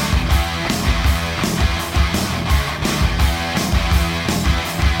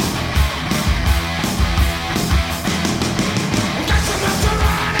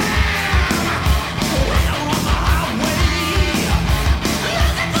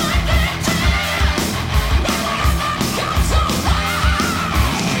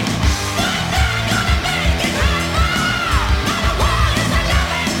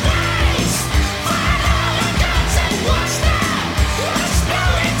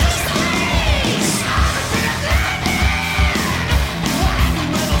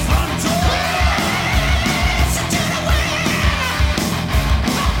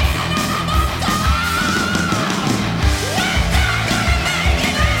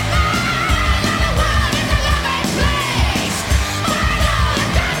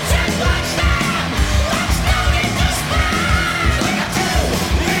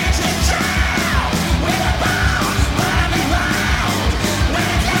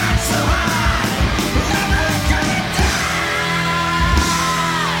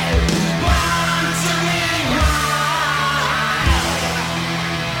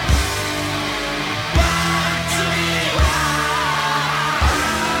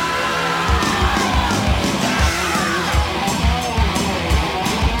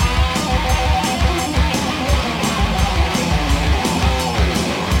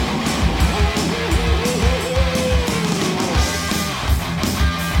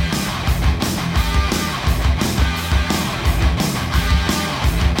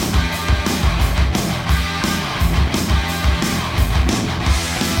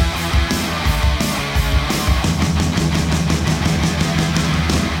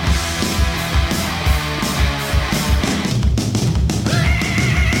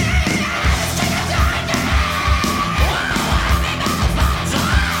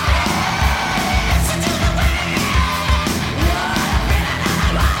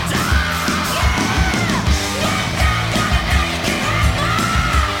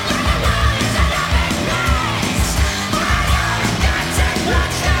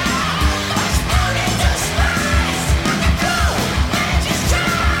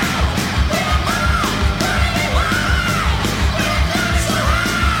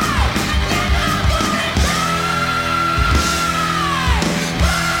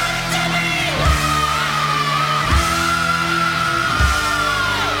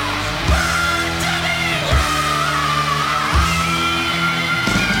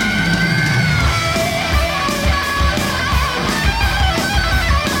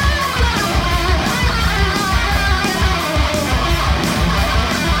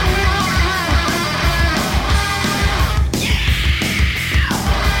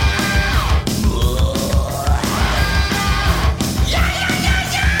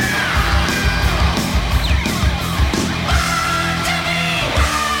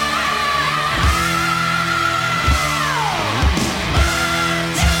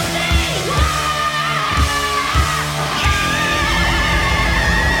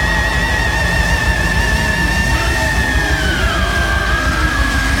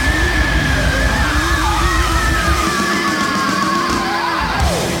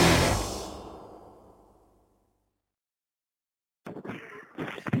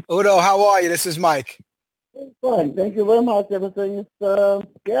 U.D.O, how are you? This is Mike. Fine. Thank you very much. Everything is, so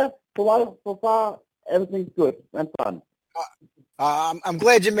far, everything's good and fun. I'm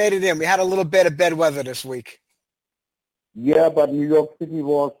glad you made it in. We had a little bit of bad weather this week. Yeah, but New York City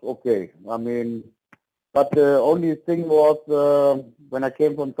was okay. I mean, but the only thing was when I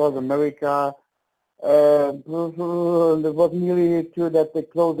came from South America, it was nearly true that they're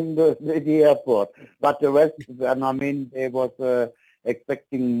closing the airport. But the rest, and I mean, they was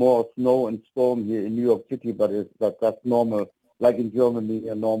expecting more snow and storm here in New York City, but that's normal, like in Germany,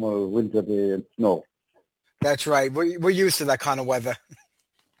 a normal winter day and snow. That's right. We're used to that kind of weather.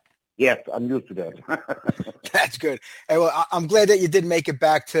 Yes, I'm used to that. That's good. Hey, well, I'm glad that you did make it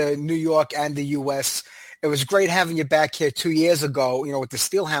back to New York and the U.S. It was great having you back here 2 years ago, with the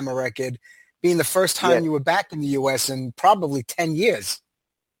Steel Hammer record, being the first time you were back in the U.S. in probably 10 years.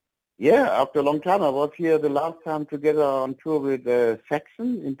 Yeah, after a long time. I was here the last time together on tour with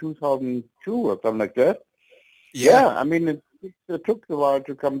Saxon in 2002 or something like that. Yeah, I mean, it took a while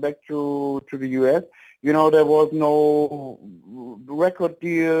to come back to the U.S. You know, there was no record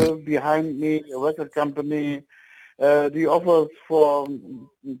deal behind me, a record company. The offers for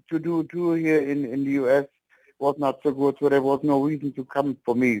to do a tour here in the U.S. was not so good, so there was no reason to come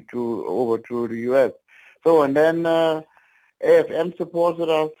for me to over to the U.S. So and then AFM supported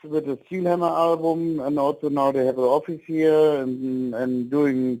us with the Steelhammer album, and also now they have an office here and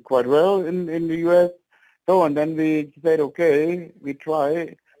doing quite well in the U.S. So and then we said, okay, we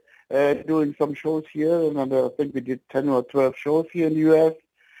try doing some shows here, and I think we did 10 or 12 shows here in the U.S.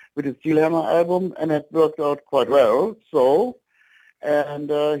 with the Steelhammer album, and it worked out quite well. So, and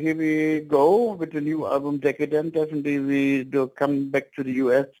here we go with the new album Decadent. Definitely we do come back to the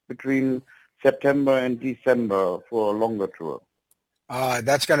U.S. between September and December for a longer tour.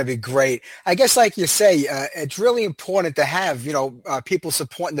 That's going to be great. I guess, like you say, it's really important to have, people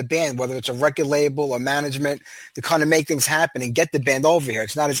supporting the band, whether it's a record label or management, to kind of make things happen and get the band over here.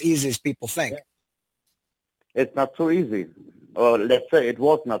 It's not as easy as people think. It's not so easy. Or let's say it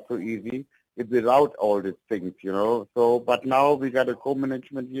was not so easy without all these things, So, but now we got a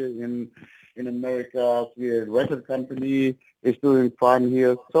co-management here in America. The record company is doing fine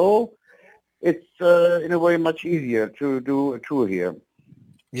here. So it's in a way much easier to do a tour here.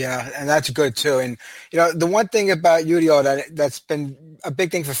 Yeah, and that's good too. And the one thing about U.D.O. that's been a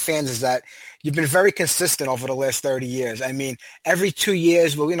big thing for fans is that you've been very consistent over the last 30 years. I mean, every 2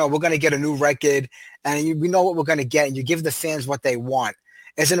 years, we're going to get a new record, and we know what we're going to get, and you give the fans what they want.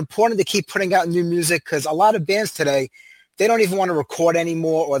 Is it important to keep putting out new music? Because a lot of bands today, they don't even want to record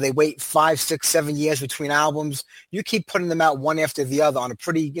anymore, or they wait 5, 6, 7 years between albums. You keep putting them out one after the other on a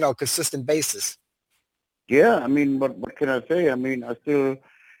pretty, consistent basis. Yeah, I mean, what can I say? I mean, I still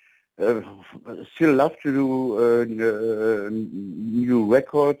love to do new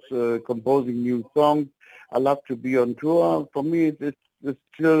records, composing new songs. I love to be on tour. For me, it's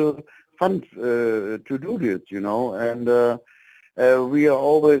still fun to do this, and we are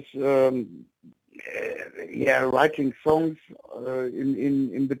always writing songs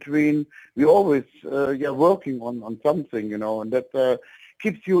in between. We always working on something, and that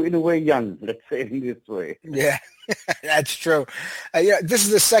keeps you in a way young, let's say in this way. Yeah, that's true. This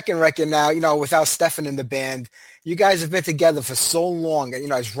is the second record now, without Stefan in the band. You guys have been together for so long,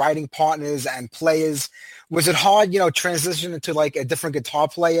 as writing partners and players. Was it hard, transitioning to like a different guitar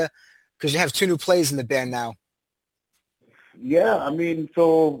player? Because you have 2 new players in the band now. Yeah, I mean,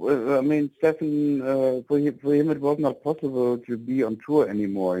 Stefan, for him it was not possible to be on tour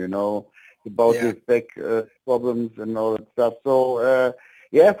anymore, about his back problems and all that stuff. So,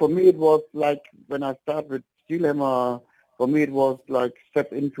 for me it was like when I started with Steelhammer, for me it was like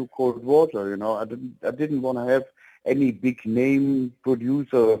step into cold water, I didn't want to have any big name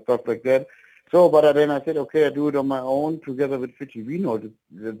producer or stuff like that. So, but then I said, okay, I do it on my own together with Fitty. We know did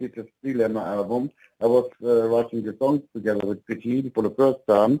the Steelhammer album. I was writing the songs together with Fitty for the first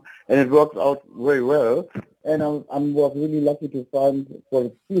time, and it worked out very well. And I was really lucky to find for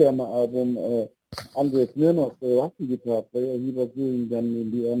the Steelhammer album Andres Mirnov, the Russian guitar player. He was doing then in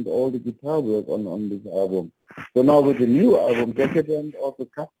the end all the guitar work on this album. So now with the new album, Decadent, also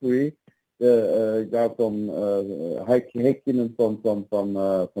Kastri, the guy from Heikkinen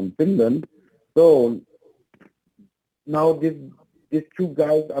from Finland. So now these 2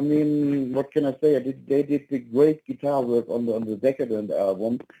 guys, I mean, what can I say? They did the great guitar work on the Decadent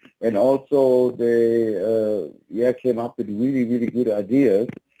album, and also they came up with really, really good ideas.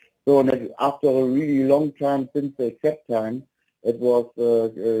 So after a really long time since the accept time, it was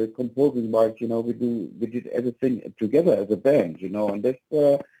composing wise. We did everything together as a band. And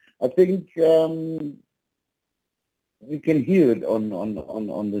that's I think. We can hear it on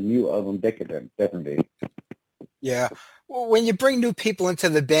the new album Decadent, definitely. Yeah. Well, when you bring new people into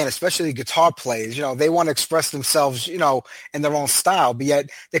the band, especially guitar players, they want to express themselves, in their own style, but yet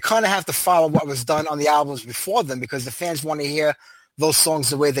they kind of have to follow what was done on the albums before them because the fans want to hear those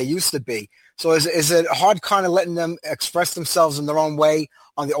songs the way they used to be. So is it hard kind of letting them express themselves in their own way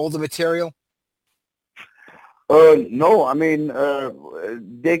on the older material? No, I mean,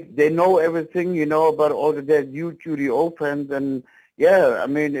 they know everything, about all the U.D.O fans, and I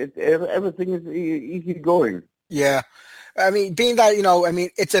mean, everything is easy going. Yeah. I mean, being that,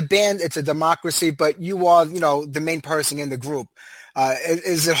 it's a band, it's a democracy, but you are, the main person in the group.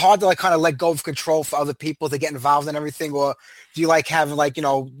 Is it hard to like kind of let go of control for other people to get involved in everything, or do you like having like,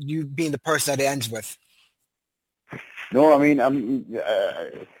 you being the person that it ends with? No, I mean,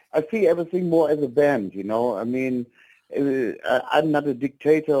 I see everything more as a band, I mean, I'm not a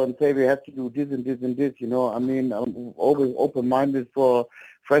dictator and say we have to do this and this and this, I mean, I'm always open-minded for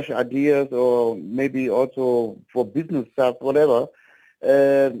fresh ideas, or maybe also for business stuff, whatever.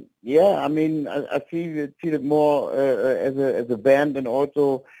 I mean, I feel it more as a band, and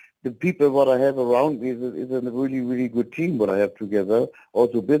also the people what I have around me is a really, really good team what I have together,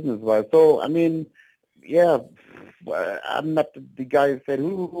 also business-wise. So, I mean, yeah, I'm not the guy who said,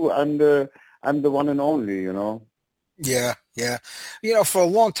 "Ooh, I'm the one and only," you know. Yeah, yeah. For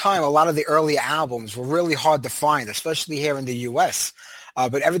a long time, a lot of the early albums were really hard to find, especially here in the U.S.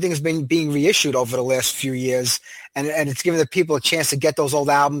 But everything's been being reissued over the last few years, and it's given the people a chance to get those old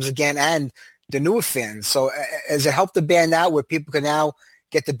albums again and the newer fans. So has it helped the band out where people can now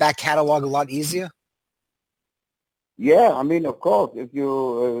get the back catalog a lot easier? Yeah, I mean, of course, if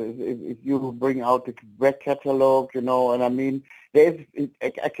you bring out the back catalog, you know, and I mean,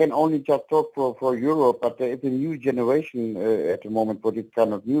 I can only just talk for Europe, but there is a new generation at the moment for this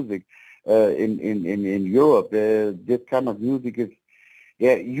kind of music in Europe. This kind of music is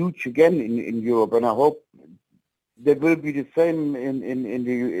huge again in Europe, and I hope there will be the same in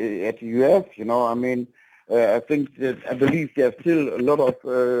the at the US. You know, I mean, I believe there's still a lot of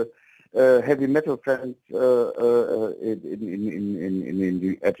heavy metal fans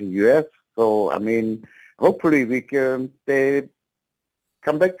at the US. So I mean, hopefully they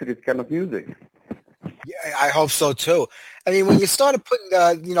come back to this kind of music. Yeah, I hope so too. I mean, when you started putting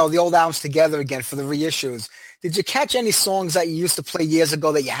the old albums together again for the reissues, did you catch any songs that you used to play years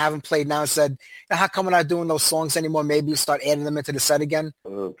ago that you haven't played now and said, how come we're not doing those songs anymore? Maybe you start adding them into the set again?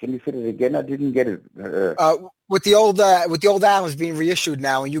 Can you say it again? I didn't get it. With the old albums being reissued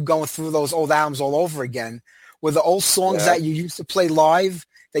now and you going through those old albums all over again, were the old songs that you used to play live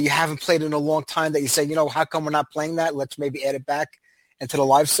that you haven't played in a long time that you say, how come we're not playing that? Let's maybe add it back into the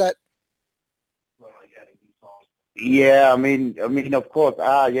live set? Yeah, I mean, of course.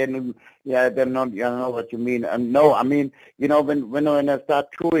 They're not. I know what you mean. No, I mean, when I start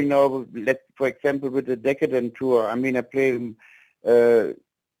touring now, for example, with the Decadent tour, I mean, I play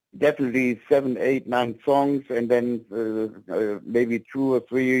definitely 7, 8, 9 songs, and then maybe 2 or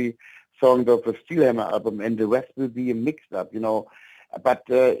 3 songs of a Steelhammer album, and the rest will be a mixed up, But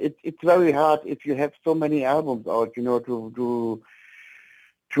it's very hard if you have so many albums out,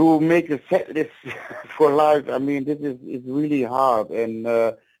 to make a set list for live. I mean, this is really hard, and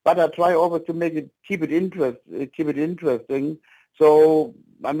but I try always to keep it interesting. So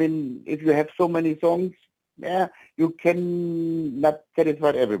I mean, if you have so many songs, you can not satisfy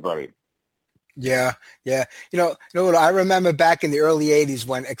everybody. Yeah. What I remember back in the early '80s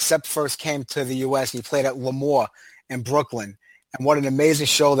when Accept first came to the U.S. and he played at Lemoore in Brooklyn, and what an amazing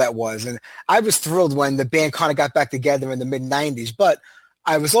show that was. And I was thrilled when the band kind of got back together in the mid '90s, but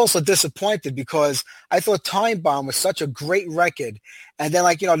I was also disappointed because I thought Time Bomb was such a great record. And then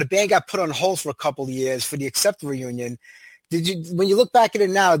the band got put on hold for a couple of years for the Accept reunion. When you look back at it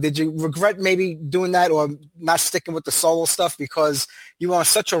now, did you regret maybe doing that or not sticking with the solo stuff because you were on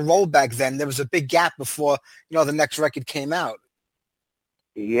such a roll back then? There was a big gap before, the next record came out.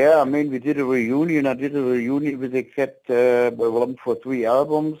 Yeah, I mean, we did a reunion. I did a reunion with Accept for 3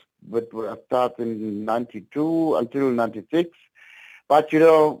 albums, but I started in 92 until 96. But,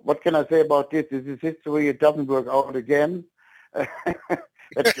 what can I say about this? This is history. It doesn't work out again. I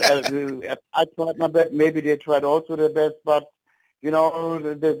tried my best. Maybe they tried also their best. But,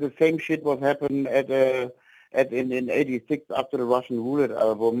 the same shit was happened in 86 after the Russian Roulette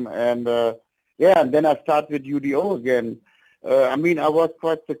album. And, and then I started with U.D.O. again. I mean, I was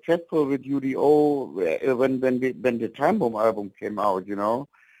quite successful with U.D.O. when the Time Bomb album came out,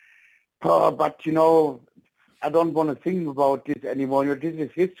 But, I don't want to think about this anymore. This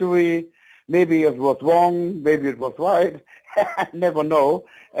is history. Maybe it was wrong. Maybe it was right. I never know.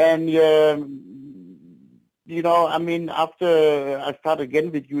 And, I mean, after I started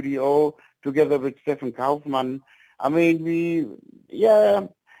again with U.D.O. together with Stefan Kaufmann, I mean,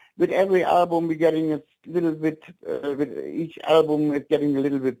 with every album we're getting a little bit, with each album is getting a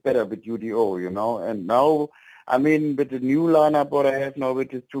little bit better with U.D.O., And now, I mean, with the new lineup what I have now with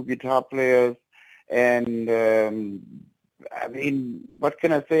the 2 guitar players, and I mean, what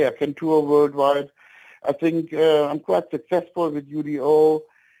can I say? I can tour worldwide. I think I'm quite successful with U.D.O.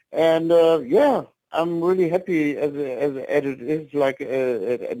 And I'm really happy as it is like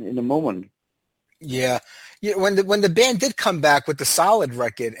in a moment. Yeah. When the band did come back with the Solid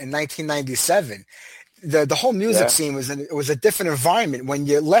record in 1997, the whole music scene was a different environment. When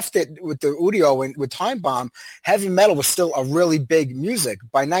you left it with the U.D.O. and with Time Bomb, heavy metal was still a really big music.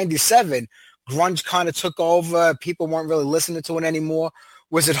 By 97, grunge kind of took over. People weren't really listening to it anymore.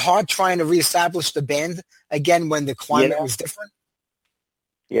 Was it hard trying to reestablish the band again when the climate was different?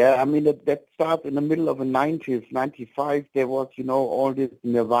 Yeah, I mean, that starts in the middle of the 90s, 95. There was, all this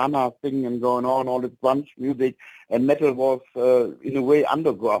Nirvana thing and going on, all this grunge music, and metal was, in a way,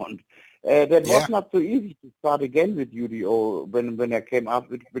 underground. That was Yeah, not so easy to start again with U.D.O. when I came up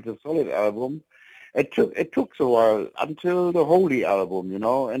with a solid album. It took a while until the Holy album,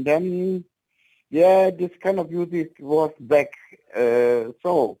 and then, yeah, this kind of music was back. And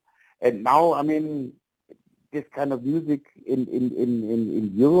now, I mean, this kind of music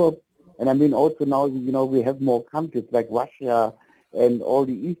in Europe. And I mean, also now, we have more countries like Russia and all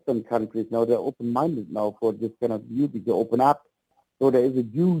the Eastern countries. Now they're open-minded now for this kind of music. They open up. So there is a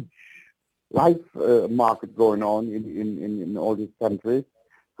huge live market going on in all these countries.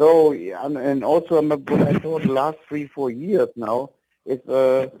 So, yeah, and also what I saw the last 3-4 years now is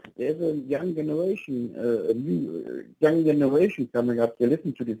there's a young generation, a new young generation coming up. They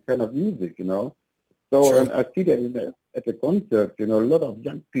listen to this kind of music. So, true. and I see that at the concert, a lot of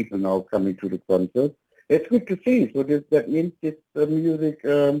young people now coming to the concert. It's good to see. So that means this music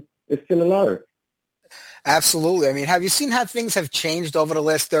is still alive. Absolutely. I mean, have you seen how things have changed over the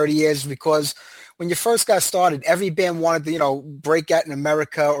last 30 years? Because when you first got started, every band wanted to, break out in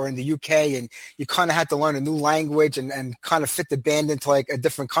America or in the UK, and you kind of had to learn a new language and kind of fit the band into like a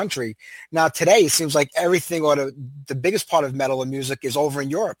different country. Now today, it seems like everything or the biggest part of metal and music is over in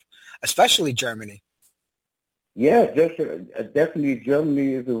Europe, especially Germany. Yeah, definitely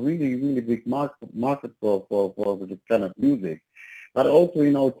Germany is a really, really big market for this kind of music. But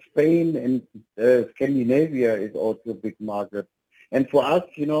also, Spain and Scandinavia is also a big market. And for us,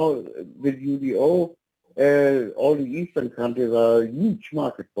 with U.D.O, all the Eastern countries are a huge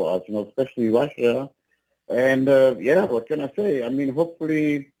market for us, especially Russia. And yeah, what can I say? I mean,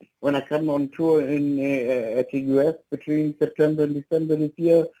 hopefully, when I come on tour at the U.S. between September and December this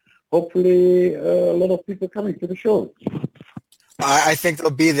year, hopefully a lot of people coming to the show. I think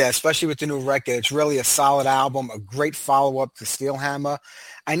they'll be there, especially with the new record. It's really a solid album, a great follow-up to Steelhammer.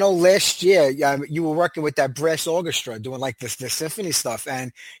 I know last year you were working with that brass orchestra doing like the symphony stuff,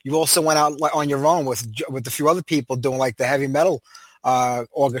 and you also went out on your own with a few other people doing like the heavy metal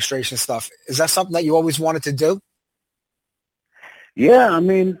orchestration stuff. Is that something that you always wanted to do? Yeah, I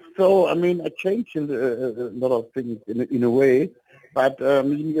changed a lot of things in a way, but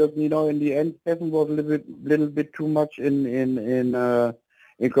in the end, Stefan was a little bit too much in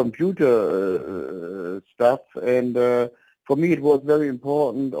computer stuff, and for me it was very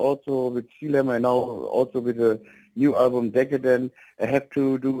important. Also with Sheelam and now also with the new album Decadent, I have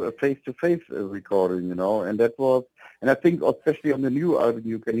to do a face-to-face recording, and I think especially on the new album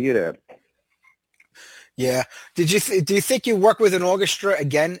you can hear that. Yeah. Do you think you work with an orchestra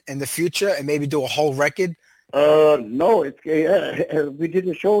again in the future and maybe do a whole record? No, we did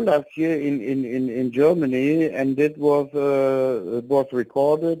a show last year in Germany, and it was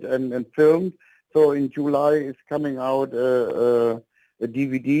recorded and filmed. So in July it's coming out a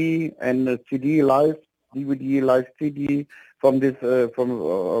DVD and a CD live DVD live CD from this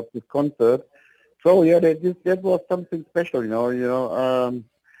concert. So yeah, that was something special,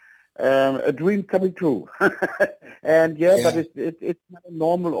 a dream coming true. And yeah, but Yeah. it's not a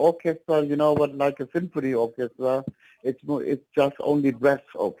normal orchestra, but like a symphony orchestra. It's just only brass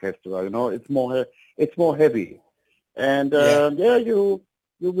orchestra, it's more heavy. And Yeah. yeah, you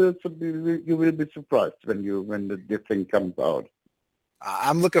will be surprised when this thing comes out.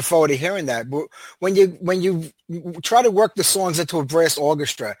 I'm looking forward to hearing that. But when you try to work the songs into a brass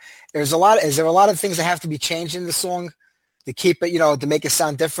orchestra, is there a lot of things that have to be changed in the song to keep it, to make it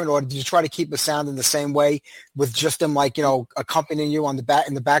sound different, or did you try to keep it sounding the same way with just them like, accompanying you on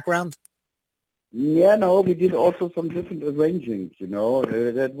in the background? Yeah, no, we did also some different arrangements,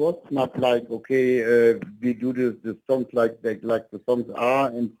 that was not like, okay, we do the songs like the songs are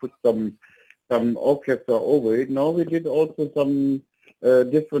and put some orchestra over it. No, we did also some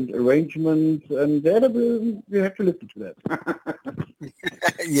different arrangements, and then we have to listen to that.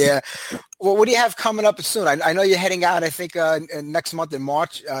 Yeah. Well, what do you have coming up soon? I know you're heading out, I think, next month in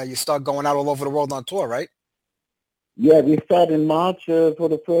March. You start going out all over the world on tour, right? Yeah, we start in March for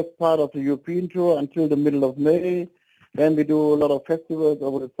the first part of the European tour until the middle of May. Then we do a lot of festivals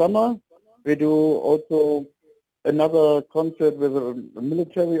over the summer. We do also another concert with a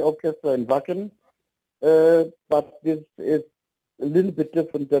military orchestra in Batten. But this is a little bit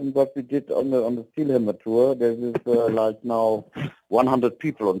different than what we did on the Steelhammer tour. There is like now 100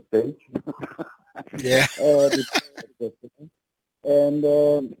 people on stage. Yeah. And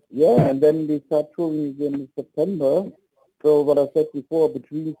yeah, and then we start touring again in September. So what I said before,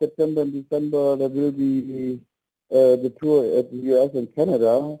 between September and December, there will be the tour at the US and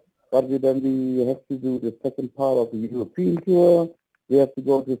Canada. But we have to do the second part of the European tour. We have to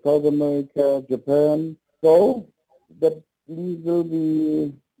go to South America, Japan. So that will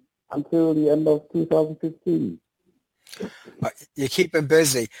be until the end of 2015. You're keeping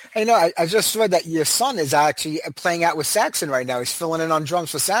busy. Hey, no, I just read that your son is actually playing out with Saxon right now. He's filling in on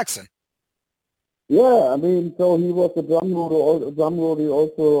drums for Saxon. Yeah, I mean, so he was a drum roadie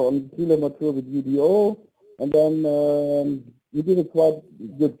also on Kilo tour with U.D.O, and then he did a quite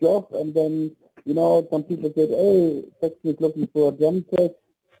good job. And then, some people said, hey, Saxon is looking for a drum tech.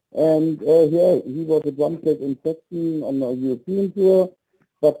 And he was a drum tech in Saxon on a European tour.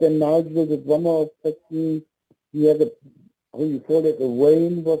 But then Nigel, the drummer of Saxon, he had how you call it, a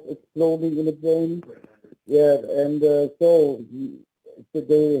vein was exploding in the brain. Yeah, and so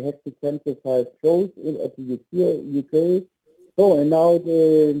they had to cancel 5 shows at the UK. So, and now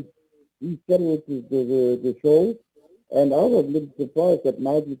he scheduled the show, and I was a little surprised that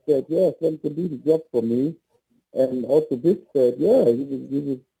Nigel said, yeah, Sven can do the job for me. And also Vic said, yeah, he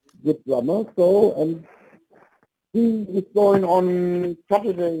was a good drummer. So, and he is going on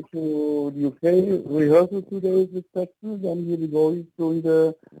Saturday to the UK, rehearsal 2 days with Saxon, then he will go, he's doing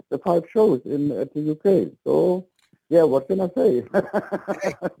the 5 shows at the UK. So, yeah, what can I say?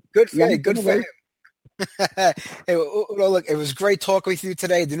 Hey, good for you, good for you. Hey, well, look, it was great talking with you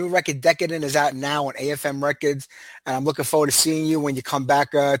today. The new record, Decadent, is out now on AFM Records, and I'm looking forward to seeing you when you come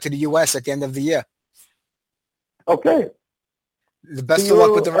back to the US at the end of the year. Okay. The best of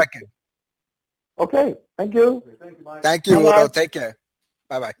luck with the record. Okay, thank you. Thank you, U.D.O. Take care.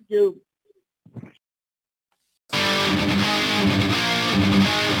 Bye-bye. Thank you.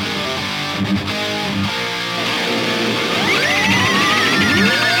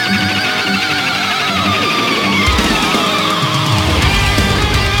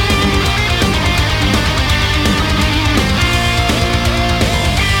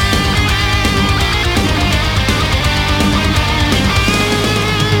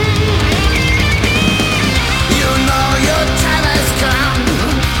 You know your time has come,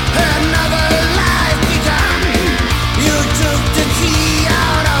 and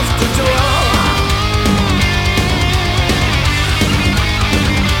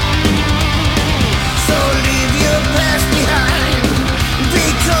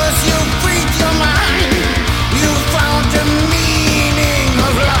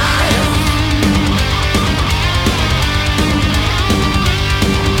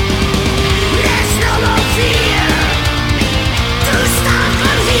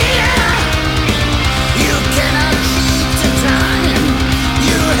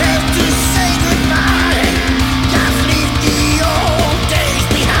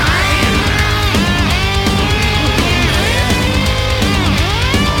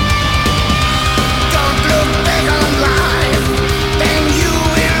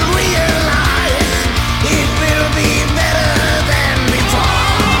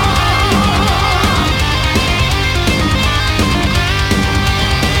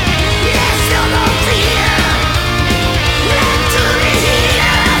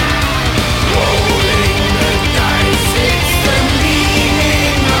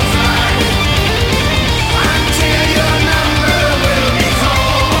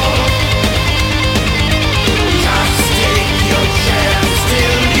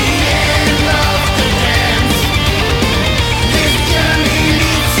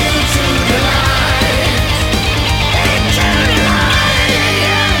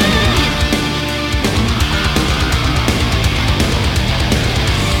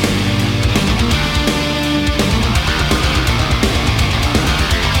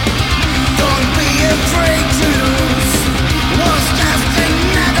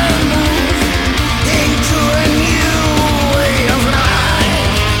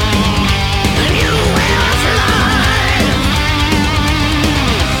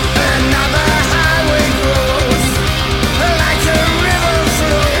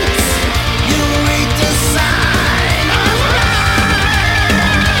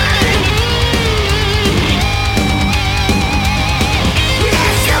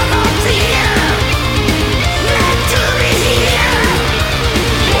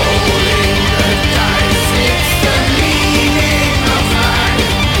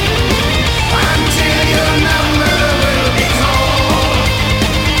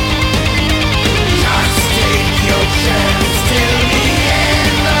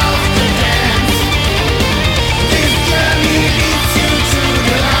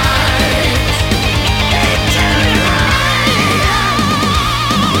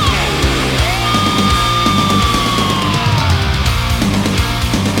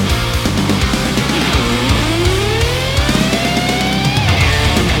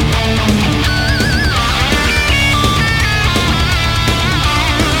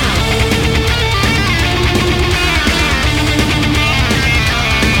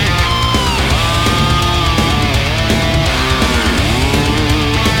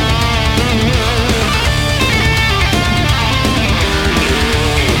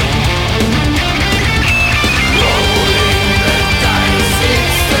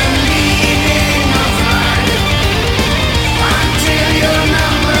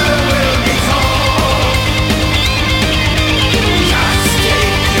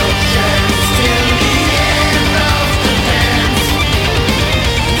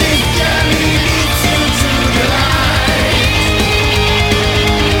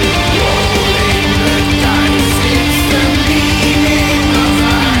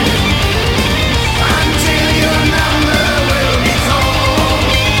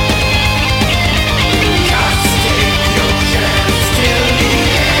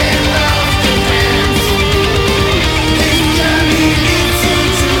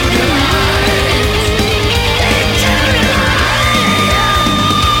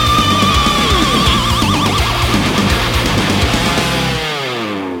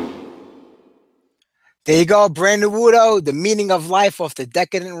There you go, brand new U.D.O, The Meaning of Life off the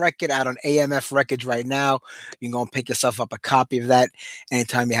Decadent record out on AMF Records right now. You can go and pick yourself up a copy of that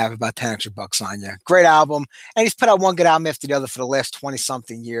anytime you have about 10 extra bucks on you. Great album. And he's put out one good album after the other for the last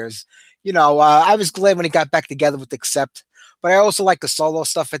 20-something years. I was glad when he got back together with Accept, but I also like the solo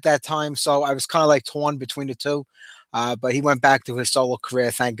stuff at that time, so I was kind of like torn between the two. But he went back to his solo career,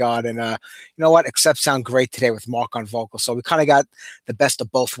 thank God. And you know what? Accept sound great today with Mark on vocals. So we kind of got the best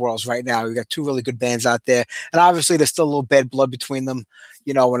of both worlds right now. We got two really good bands out there. And obviously there's still a little bad blood between them.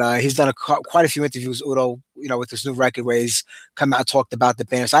 And he's done quite a few interviews, U.D.O, with this new record where he's come out and talked about the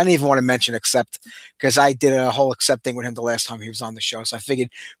band. So I didn't even want to mention Accept because I did a whole Accept thing with him the last time he was on the show. So I figured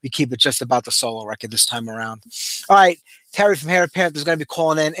we keep it just about the solo record this time around. All right. Terry from Heir is going to be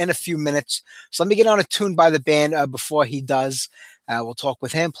calling in a few minutes. So let me get on a tune by the band before he does. We'll talk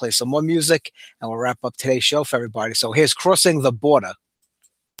with him, play some more music, and we'll wrap up today's show for everybody. So here's Crossing the Border.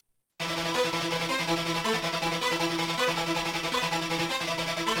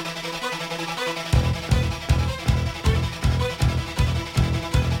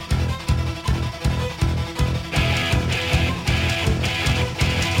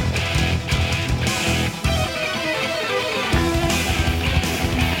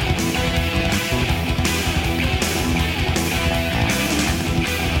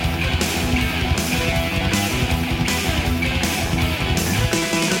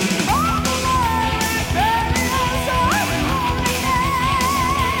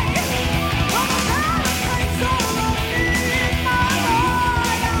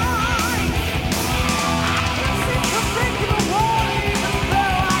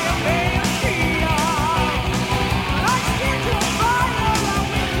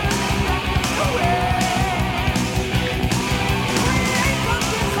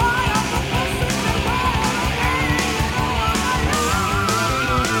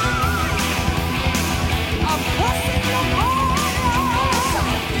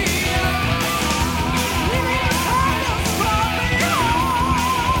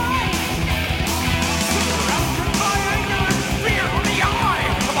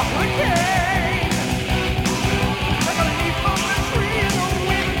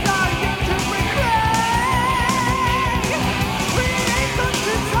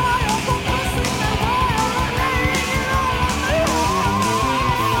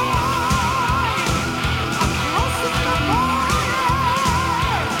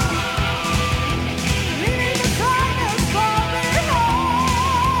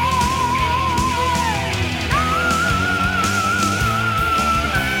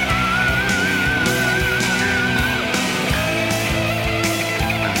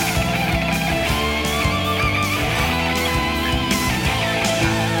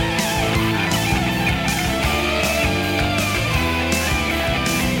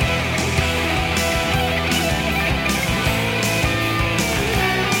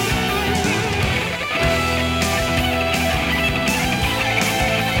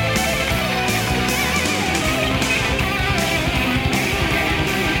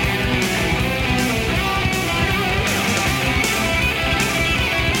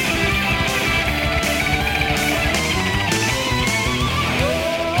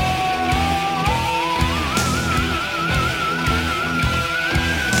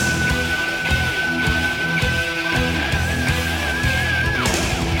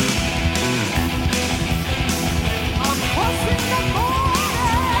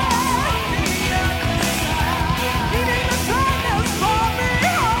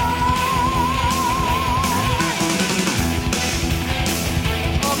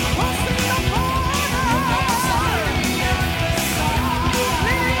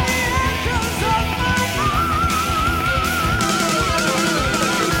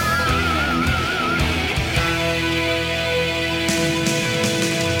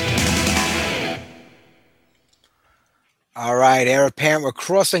 All right, Heir Apparent, we're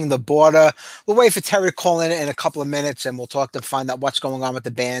crossing the border. We'll wait for Terry to call in a couple of minutes, and we'll talk to find out what's going on with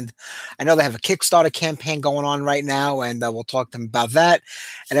the band. I know they have a Kickstarter campaign going on right now, and we'll talk to them about that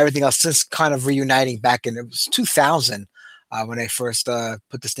and everything else since kind of reuniting back in, it was 2000 when they first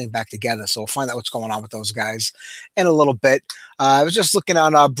put this thing back together. So we'll find out what's going on with those guys in a little bit. I was just looking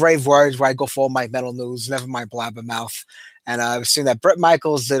on Brave Words, where I go for all my metal news, never mind Blabbermouth. And I was seeing that Bret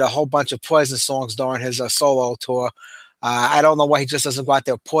Michaels did a whole bunch of Poison songs during his solo tour. I don't know why he just doesn't go out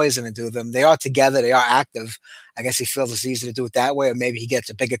there with Poison and do them. They are together. They are active. I guess he feels it's easy to do it that way, or maybe he gets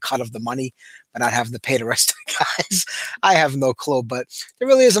a bigger cut of the money by not having to pay the rest of the guys. I have no clue, but there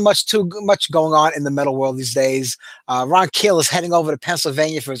really isn't too much going on in the metal world these days. Ron Keel is heading over to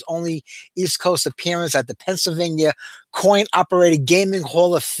Pennsylvania for his only East Coast appearance at the Pennsylvania Coin-Operated Gaming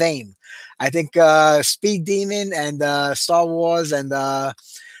Hall of Fame. I think Speed Demon and Star Wars and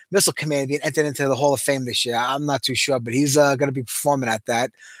Missile Command being entered into the Hall of Fame this year. I'm not too sure, but he's going to be performing at that.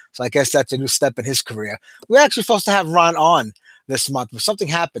 So I guess that's a new step in his career. We were actually supposed to have Ron on this month, but something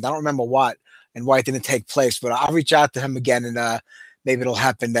happened. I don't remember what and why it didn't take place, but I'll reach out to him again and maybe it'll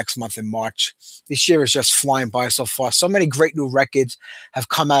happen next month in March. This year is just flying by so far. So many great new records have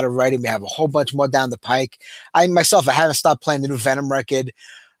come out already. We have a whole bunch more down the pike. I haven't stopped playing the new Venom record.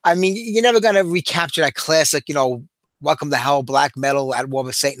 I mean, you're never going to recapture that classic, Welcome to Hell, black metal, at War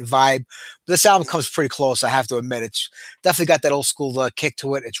with Satan vibe. But this album comes pretty close, I have to admit. It's definitely got that old school kick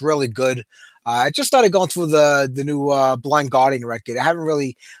to it. It's really good. I just started going through the new Blind Guardian record. I haven't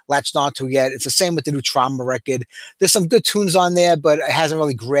really latched onto it yet. It's the same with the new Trauma record. There's some good tunes on there, but it hasn't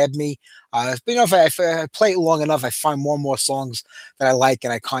really grabbed me. But if I play it long enough, I find more and more songs that I like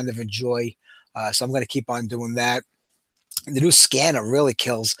and I kind of enjoy. So I'm going to keep on doing that. And the new Scanner really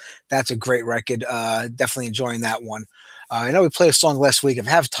kills. That's a great record. Definitely enjoying that one. I know we played a song last week. If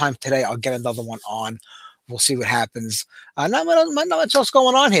I have time today, I'll get another one on. We'll see what happens. Not much else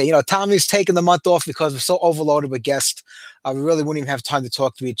going on here. Tommy's taking the month off because we're so overloaded with guests. We really wouldn't even have time to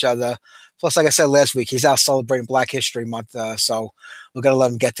talk to each other. Plus, like I said last week, he's out celebrating Black History Month. So we're going to let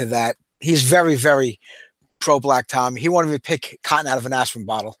him get to that. He's very, very pro-Black Tommy. He wanted me to pick cotton out of an aspirin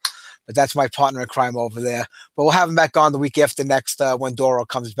bottle. But that's my partner in crime over there. But we'll have him back on the week after next when Doro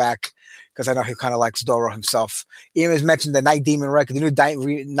comes back, because I know he kind of likes Doro himself. Ian has mentioned the Night Demon record. The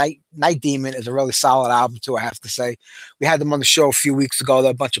new Night Demon is a really solid album, too, I have to say. We had them on the show a few weeks ago.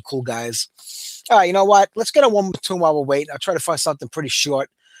 They're a bunch of cool guys. All right, you know what? Let's get a one more tune while we're waiting. I'll try to find something pretty short.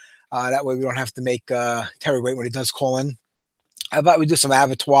 That way we don't have to make Terry wait when he does call in. How about we do some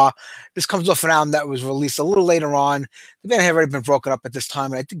Abattoir? This comes off an album that was released a little later on. The band had already been broken up at this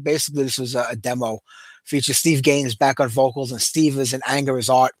time, and I think basically this was a demo. Features Steve Gaines back on vocals, and Steve is in Anger is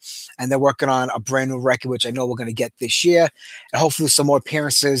Art, and they're working on a brand new record, which I know we're going to get this year, and hopefully some more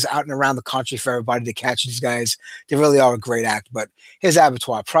appearances out and around the country for everybody to catch these guys. They really are a great act, but here's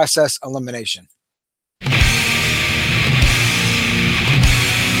Abattoir, Process Elimination.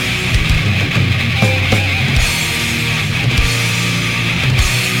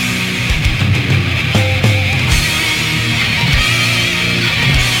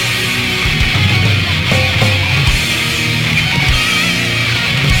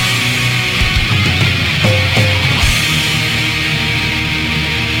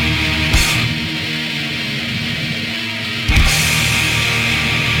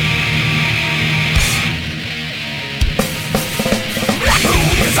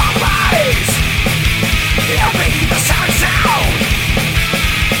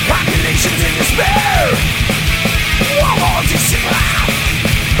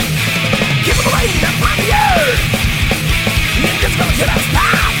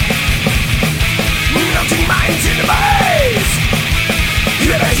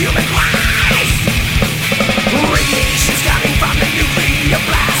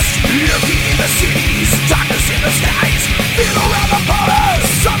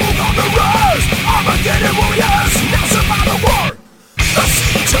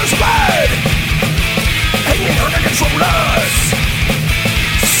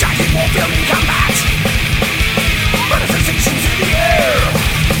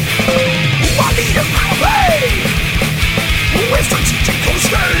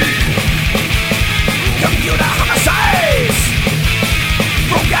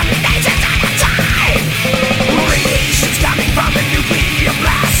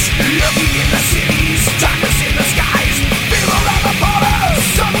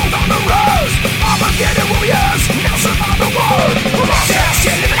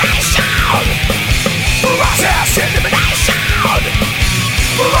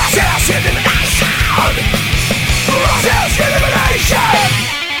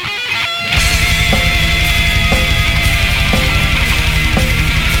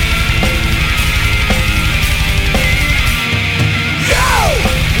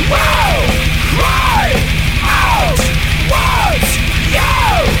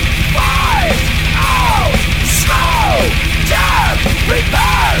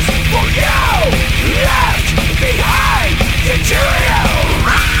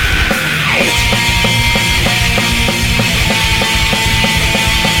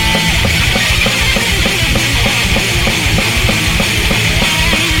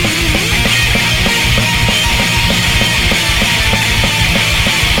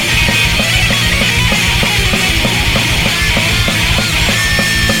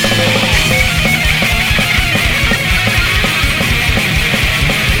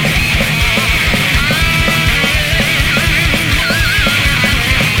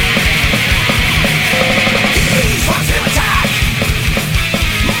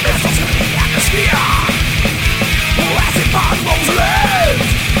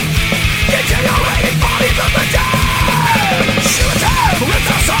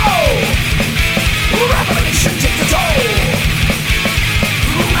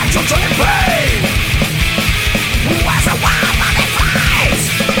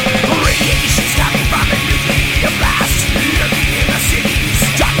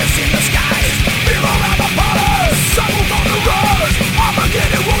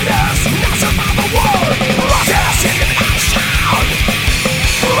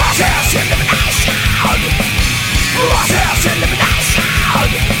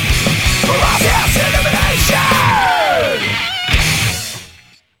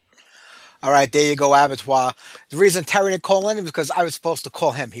 right, there you go, Abattoir. The reason Terry didn't call in is because I was supposed to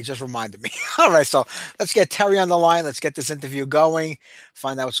call him. He just reminded me. All right, so let's get Terry on the line. Let's get this interview going.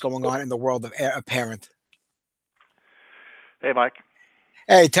 Find out what's going on in the world of a parent. Hey, Mike.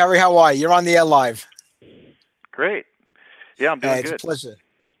 Hey, Terry, how are you? You're on the air live. Great. Yeah, I'm doing It's a good. pleasure.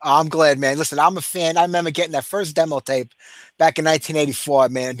 I'm glad, man. Listen, I'm a fan. I remember getting that first demo tape back in 1984,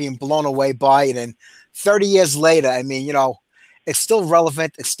 man, being blown away by it. And 30 years later, I mean, it's still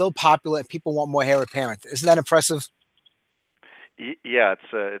relevant. It's still popular, and people want more Hair Apparent. Isn't that impressive? Yeah,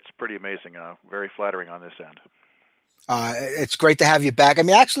 it's pretty amazing. Very flattering on this end. It's great to have you back. I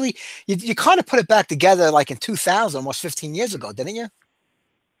mean, actually, you kind of put it back together like in 2000, almost 15 years ago, didn't you?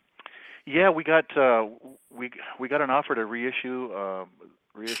 Yeah, we got an offer to reissue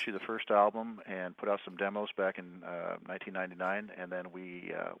the first album and put out some demos back in 1999, and then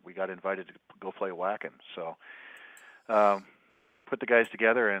we got invited to go play Wacken. So put the guys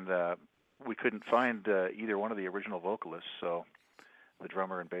together, and we couldn't find either one of the original vocalists. So the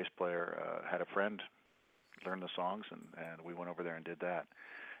drummer and bass player had a friend learn the songs, and we went over there and did that.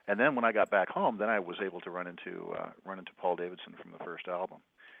 And then when I got back home, then I was able to run into Paul Davidson from the first album,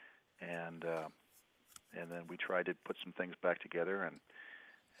 and then we tried to put some things back together, and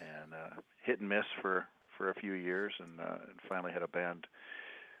hit and miss for a few years, and finally had a band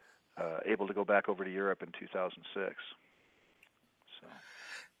able to go back over to Europe in 2006. So.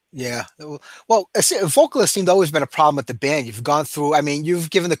 Yeah. Well, vocalists seemed to always been a problem with the band. You've gone through, I mean,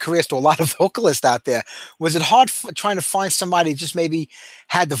 you've given the careers to a lot of vocalists out there. Was it hard trying to find somebody who just maybe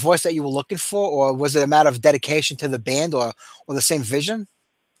had the voice that you were looking for, or was it a matter of dedication to the band or the same vision?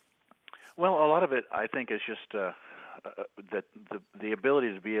 Well, a lot of it, I think, is just that the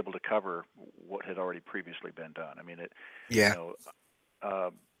ability to be able to cover what had already previously been done. I mean, Yeah.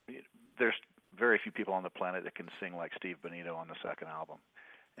 There's very few people on the planet that can sing like Steve Benito on the second album,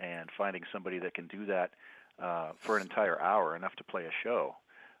 and finding somebody that can do that for an entire hour, enough to play a show,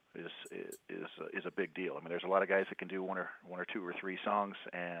 is a big deal. I mean, there's a lot of guys that can do one or two or three songs,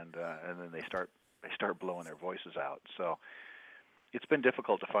 and then they start blowing their voices out. So it's been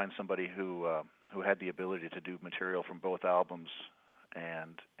difficult to find somebody who had the ability to do material from both albums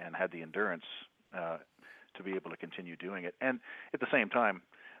and had the endurance to be able to continue doing it, and at the same time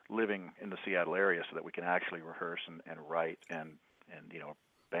living in the Seattle area so that we can actually rehearse and write and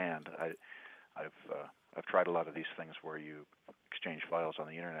band. I've tried a lot of these things where you exchange files on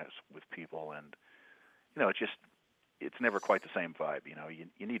the internet with people, and it's never quite the same vibe.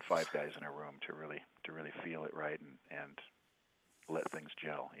 You need five guys in a room to really feel it right and let things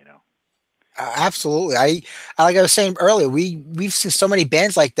gel. Absolutely. I like I was saying earlier, we've seen so many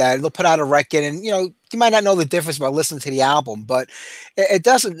bands like that. They'll put out a record, and you might not know the difference by listening to the album, but it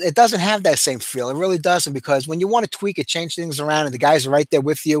doesn't have that same feel. It really doesn't, because when you want to tweak it, change things around, and the guys are right there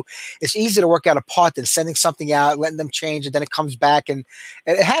with you, it's easy to work out a part than sending something out, letting them change, and then it comes back, and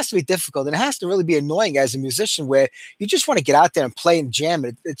it has to be difficult, and it has to really be annoying as a musician, where you just want to get out there and play and jam.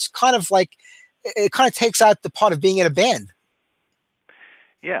 It's kind of like it kind of takes out the part of being in a band.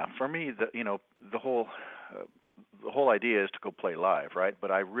 Yeah, for me, the whole idea is to go play live, right? But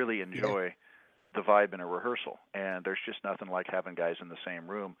I really enjoy the vibe in a rehearsal, and there's just nothing like having guys in the same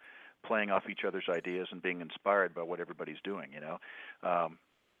room playing off each other's ideas and being inspired by what everybody's doing.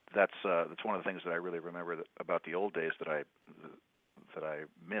 That's one of the things that I really remember about the old days that I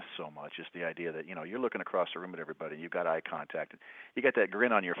miss so much, is the idea that you're looking across the room at everybody, you've got eye contact, and you get that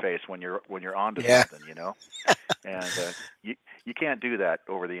grin on your face when you're on to something, and you can't do that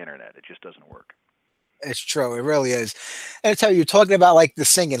over the internet. It just doesn't work. It's true. It really is. And I tell you, you're talking about like the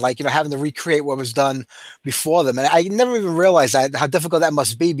singing, like, having to recreate what was done before them. And I never even realized how difficult that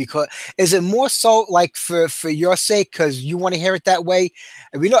must be, because is it more so like for your sake, because you want to hear it that way?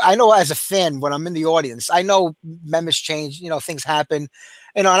 And I know as a fan, when I'm in the audience, I know members change, things happen,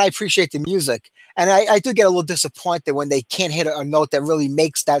 and I appreciate the music. And I do get a little disappointed when they can't hit a note that really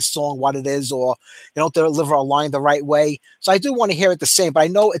makes that song what it is, or they don't deliver a line the right way. So I do want to hear it the same, but I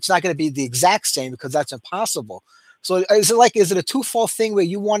know it's not going to be the exact same, because that's impossible. So is it a twofold thing where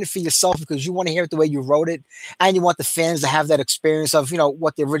you want it for yourself because you want to hear it the way you wrote it, and you want the fans to have that experience of,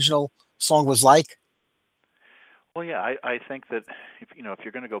 what the original song was like? Well, yeah, I think that if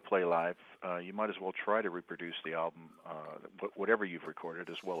you're going to go play live, you might as well try to reproduce the album, whatever you've recorded,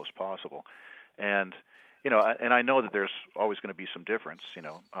 as well as possible. And and I know that there's always going to be some difference,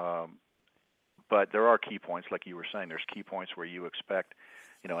 but there are key points, like you were saying. There's key points where you expect,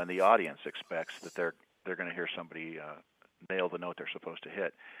 and the audience expects that they're going to hear somebody nail the note they're supposed to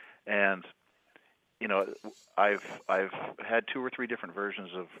hit. And I've had two or three different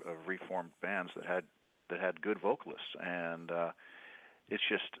versions of reformed bands that had good vocalists, and it's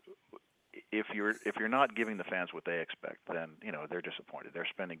just if you're not giving the fans what they expect, then they're disappointed. They're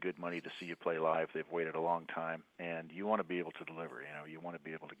spending good money to see you play live. They've waited a long time, and you want to be able to deliver. You want to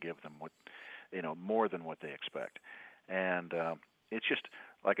be able to give them what more than what they expect. And it's just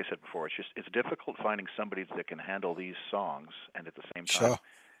like I said before. It's difficult finding somebody that can handle these songs and at the same time,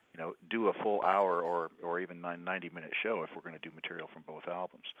 do a full hour or even 90-minute show if we're going to do material from both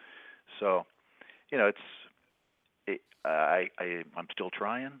albums. So, I'm still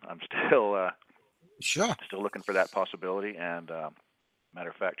trying. I'm still still looking for that possibility. And matter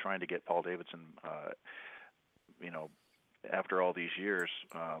of fact, trying to get Paul Davidson, after all these years,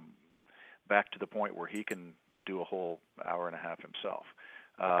 back to the point where he can do a whole hour and a half himself.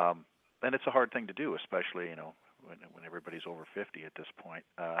 And it's a hard thing to do, especially when everybody's over 50 at this point.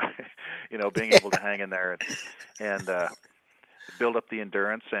 Being able to hang in there and build up the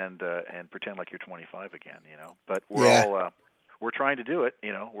endurance and pretend like you're 25 again. But we're trying to do it.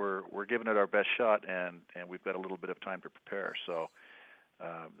 We're giving it our best shot, and we've got a little bit of time to prepare. So,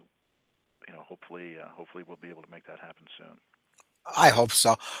 hopefully we'll be able to make that happen soon. I hope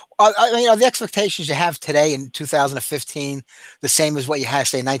so. Are the expectations you have today in 2015 the same as what you had,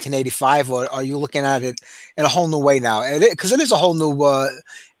 say, in 1985, or are you looking at it in a whole new way now? Because it is a whole new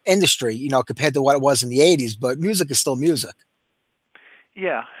industry, compared to what it was in the 80s, but music is still music.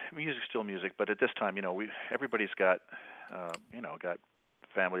 Yeah, music's still music, but at this time, everybody's got, got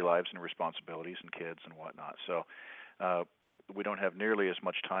family lives and responsibilities and kids and whatnot. So we don't have nearly as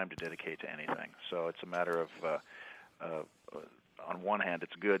much time to dedicate to anything. So it's a matter of on one hand,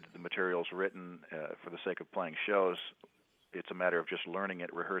 it's good the material's written for the sake of playing shows. It's a matter of just learning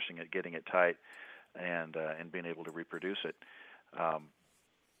it, rehearsing it, getting it tight, and being able to reproduce it.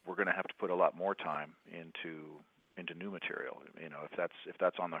 We're going to have to put a lot more time into new material. If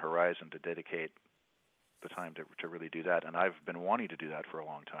that's on the horizon, to dedicate the time to really do that. And I've been wanting to do that for a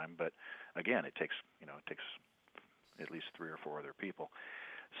long time, but again, it takes at least 3 or 4 other people.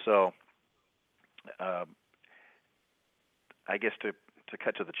 So. I guess to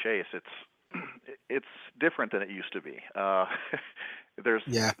cut to the chase, it's different than it used to be. There's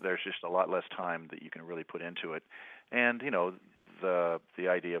just a lot less time that you can really put into it, and the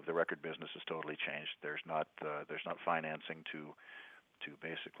idea of the record business has totally changed. There's not financing to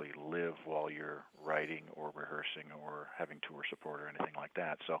basically live while you're writing or rehearsing or having tour support or anything like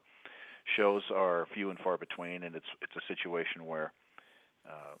that. So shows are few and far between, and it's a situation where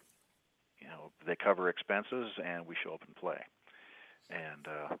they cover expenses and we show up and play. And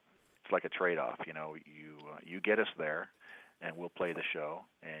it's like a trade-off. You get us there, and we'll play the show,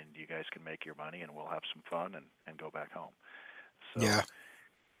 and you guys can make your money, and we'll have some fun and go back home. So,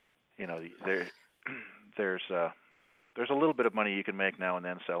 there's a little bit of money you can make now and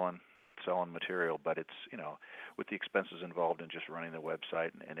then selling material, but it's with the expenses involved in just running the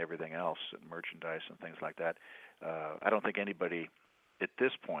website and everything else, and merchandise and things like that. I don't think anybody at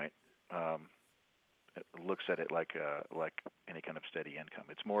this point looks at it like any kind of steady income.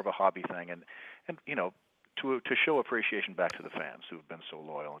 It's more of a hobby thing, and to show appreciation back to the fans who have been so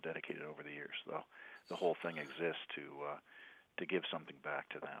loyal and dedicated over the years. The whole thing exists to give something back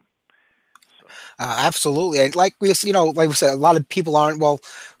to them. So. Absolutely. And like we said, a lot of people aren't,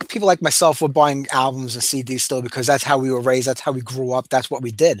 people like myself were buying albums and CDs still because that's how we were raised. That's how we grew up. That's what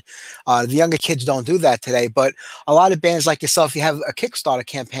we did. The younger kids don't do that today, but a lot of bands like yourself, you have a Kickstarter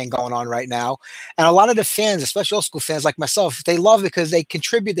campaign going on right now. And a lot of the fans, especially old school fans like myself, they love it because they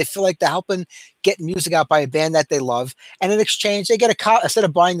contribute. They feel like they're helping get music out by a band that they love. And in exchange, they get instead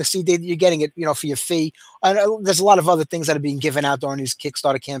of buying the CD, you're getting it, for your fee. And there's a lot of other things that are being given out during these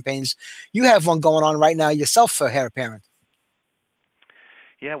Kickstarter campaigns. You have one going on right now yourself for Heir Apparent.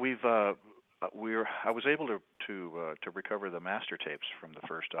 Yeah, I was able to recover the master tapes from the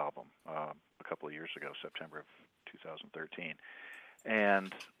first album a couple of years ago, September of 2013,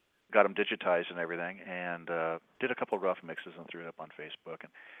 and got them digitized and everything, and did a couple of rough mixes and threw it up on Facebook,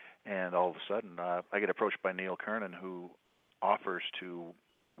 and all of a sudden I get approached by Neil Kernan, who offers to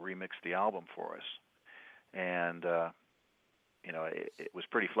remix the album for us, and it was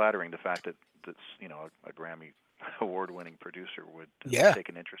pretty flattering, the fact that a Grammy award-winning producer would take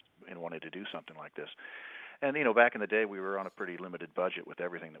an interest in wanting to do something like this. And back in the day, we were on a pretty limited budget with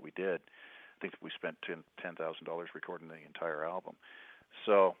everything that we did. I think we spent $10,000 recording the entire album.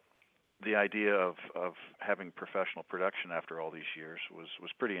 So the idea of having professional production after all these years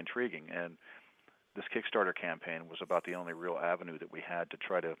was pretty intriguing. And this Kickstarter campaign was about the only real avenue that we had to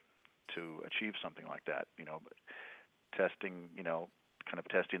try to achieve something like that. Testing, kind of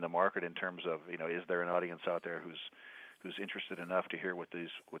testing the market in terms of, is there an audience out there who's interested enough to hear what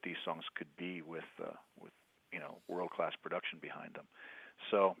these songs could be with world-class production behind them.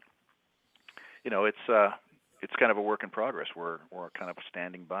 So it's kind of a work in progress. We're kind of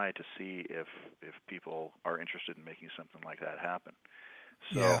standing by to see if people are interested in making something like that happen.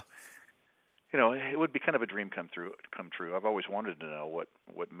 So, Yeah. It would be kind of a dream come true. I've always wanted to know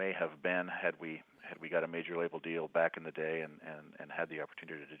what may have been had we got a major label deal back in the day and had the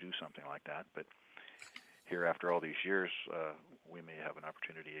opportunity to do something like that. But here, after all these years, we may have an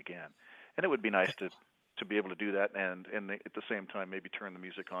opportunity again, and it would be nice to be able to do that, and at the same time maybe turn the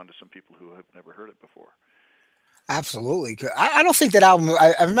music on to some people who have never heard it before. Absolutely. I don't think that album.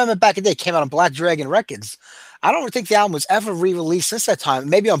 I remember back in the day it came out on Black Dragon Records. I don't think the album was ever re-released since that time.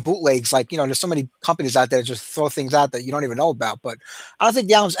 Maybe on bootlegs, like there's so many companies out there that just throw things out that you don't even know about. But I don't think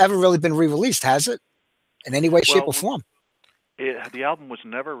the album's ever really been re-released, has it? In any way, shape, or form? The album was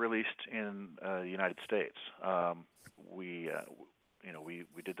never released in the United States. We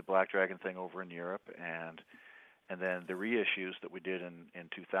did the Black Dragon thing over in Europe, and then the reissues that we did in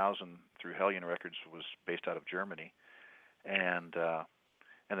 2000 through Hellion Records was based out of Germany, and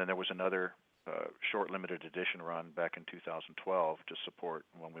then there was another short limited edition run back in 2012 to support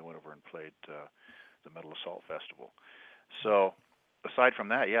when we went over and played the Metal Assault Festival. So aside from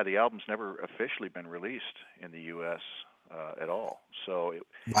that, the album's never officially been released in the U.S. At all. So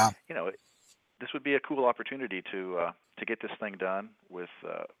Wow. This would be a cool opportunity to get this thing done with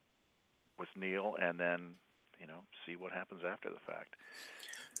Neil, and then see what happens after the fact.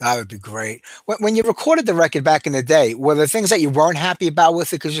 That would be great. When you recorded the record back in the day, were there things that you weren't happy about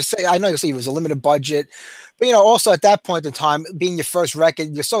with it? Because I know you say it was a limited budget, but also at that point in time, being your first record,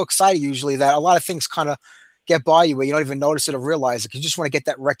 you're so excited usually that a lot of things kind of get by you where you don't even notice it or realize it because you just want to get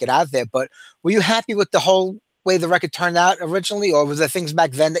that record out there. But were you happy with the whole way the record turned out originally, or was there things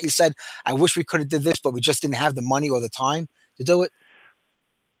back then that you said, I wish we could have did this, but we just didn't have the money or the time to do it?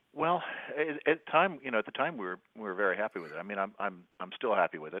 Well, at the time, we were very happy with it. I mean, I'm still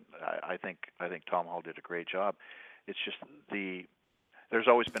happy with it. I think Tom Hall did a great job. It's just there's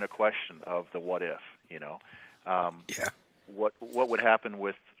always been a question of the what if, what would happen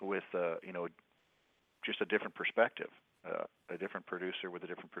with just a different perspective, a different producer with a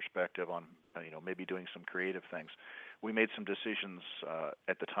different perspective on maybe doing some creative things. We made some decisions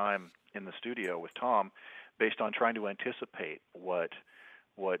at the time in the studio with Tom based on trying to anticipate what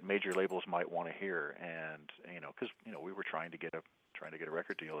major labels might want to hear, and because we were trying to get a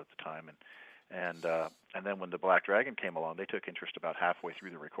record deal at the time, and then when the Black Dragon came along, they took interest about halfway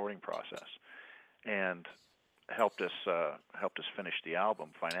through the recording process, and helped us finish the album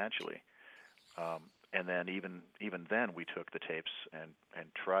financially, and then even then we took the tapes and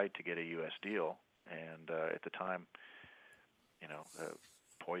tried to get a U.S. deal, and at the time,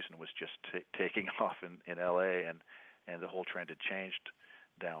 Poison was just taking off in L.A. and the whole trend had changed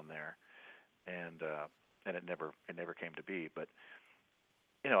down there, and it never came to be. But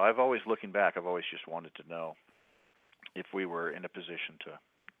I've always, looking back, I've always just wanted to know if we were in a position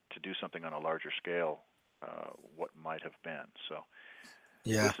to do something on a larger scale, what might have been. So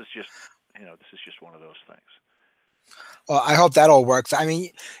this is just one of those things. Well, I hope that all works. I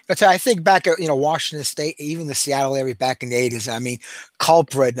mean, I think back at Washington State, even the Seattle area back in the 80s. I mean,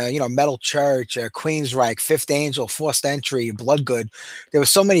 Culprit, Metal Church, Queensryche, Fifth Angel, Forced Entry, Bloodgood. There were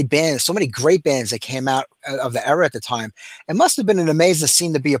so many bands, so many great bands that came out of the era at the time. It must have been an amazing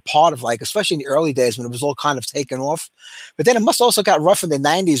scene to be a part of, like especially in the early days when it was all kind of taken off. But then it must also got rough in the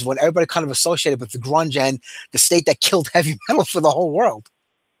 90s when everybody kind of associated with the grunge and the state that killed heavy metal for the whole world.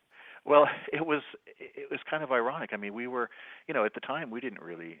 Well, it was kind of ironic. I mean, we were, at the time, we didn't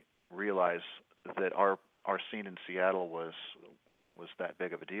really realize that our scene in Seattle was that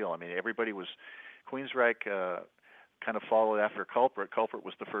big of a deal. I mean, everybody was, Queensryche kind of followed after Culprit. Culprit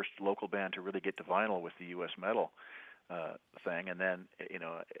was the first local band to really get to vinyl with the U.S. metal thing, and then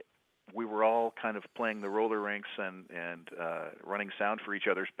we were all kind of playing the roller rinks and running sound for each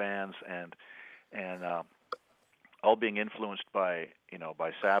other's bands and all being influenced by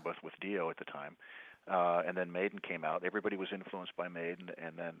Sabbath with U.D.O. at the time, and then Maiden came out. Everybody was influenced by Maiden,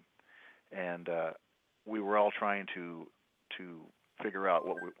 and we were all trying to figure out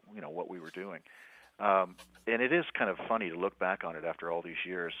what we were doing. And it is kind of funny to look back on it after all these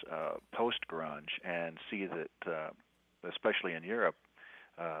years post grunge and see that, especially in Europe,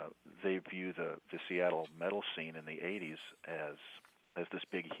 they view the Seattle metal scene in the '80s as this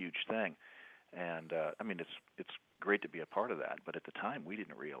big, huge thing. And I mean, it's great to be a part of that, but at the time we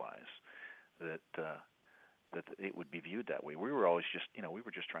didn't realize that it would be viewed that way. We were always just, we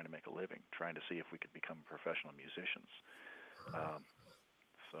were just trying to make a living, trying to see if we could become professional musicians.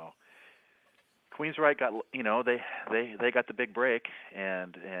 So Queensryche got, they got the big break,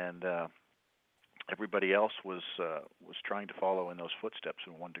 and everybody else was trying to follow in those footsteps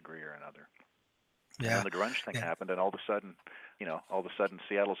in one degree or another. And then the grunge thing happened, and all of a sudden,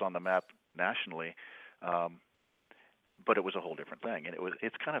 Seattle's on the map nationally. But it was a whole different thing, and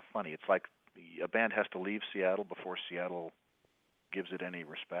it's kind of funny. It's like a band has to leave Seattle before Seattle gives it any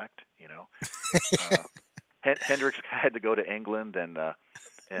respect. Hendrix had to go to England, and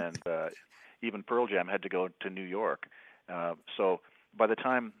even Pearl Jam had to go to New York. So by the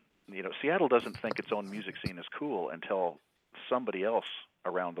time Seattle doesn't think its own music scene is cool until somebody else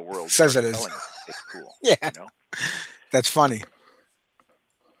around the world says it starts is. telling them it's cool. Yeah, that's funny.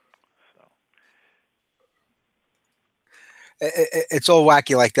 It's all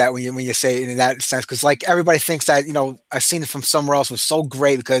wacky like that when you say it in that sense, because like everybody thinks that I've seen it from somewhere else was so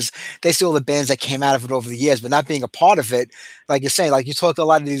great because they see all the bands that came out of it over the years, but not being a part of it, like you're saying, like you talk to a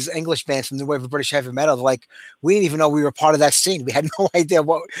lot of these English bands from the wave of British heavy metal, like we didn't even know we were part of that scene. We had no idea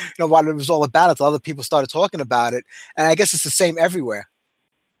what it was all about until other people started talking about it, and I guess it's the same everywhere.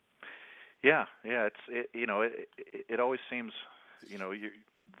 Yeah, it always seems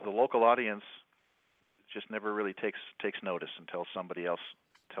the local audience just never really takes notice until somebody else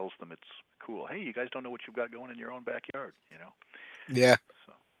tells them it's cool. Hey, you guys don't know what you've got going in your own backyard, Yeah.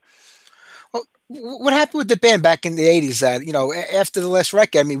 So. Well, what happened with the band back in the '80s? That after the last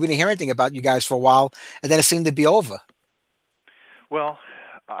record, I mean, we didn't hear anything about you guys for a while, and then it seemed to be over. Well,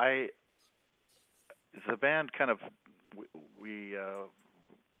 the band kind of we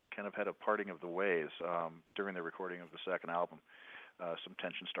kind of had a parting of the ways during the recording of the second album. Some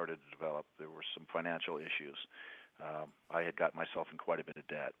tension started to develop. There were some financial issues. I had got myself in quite a bit of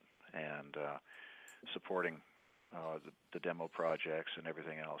debt, and supporting the demo projects and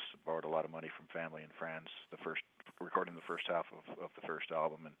everything else. Borrowed a lot of money from family and friends. Recording the first half of the first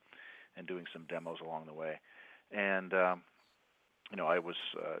album and doing some demos along the way, and I was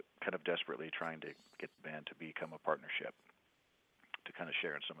kind of desperately trying to get the band to become a partnership, to kind of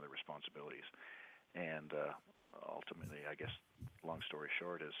share in some of the responsibilities, and ultimately, I guess, long story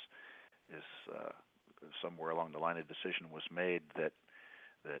short, is somewhere along the line a decision was made that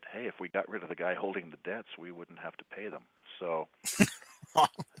hey, if we got rid of the guy holding the debts, we wouldn't have to pay them. So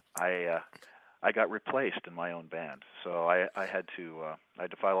I got replaced in my own band. So I had to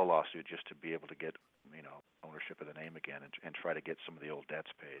file a lawsuit just to be able to get ownership of the name again and try to get some of the old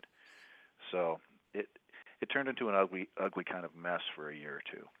debts paid. So it turned into an ugly kind of mess for a year or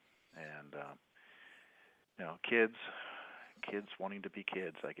two, and kids wanting to be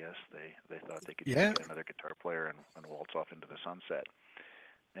kids, I guess they thought they could get another guitar player and waltz off into the sunset,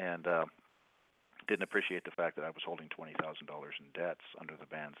 and didn't appreciate the fact that I was holding $20,000 in debts under the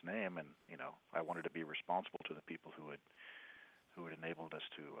band's name, and I wanted to be responsible to the people who had enabled us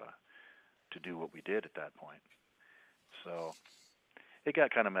to do what we did at that point. So it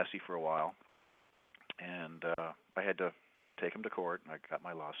got kind of messy for a while, and I had to take him to court, and I got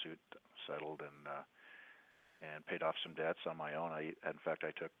my lawsuit settled and paid off some debts on my own. In fact,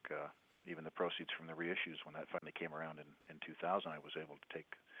 I took even the proceeds from the reissues when that finally came around in 2000. I was able to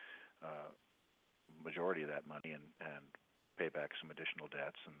take majority of that money and pay back some additional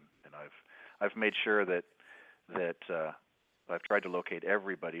debts, and I've made sure that I've tried to locate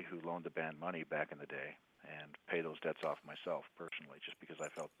everybody who loaned the band money back in the day and pay those debts off myself personally, just because I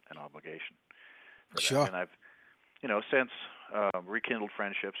felt an obligation for that. Sure. And I've since rekindled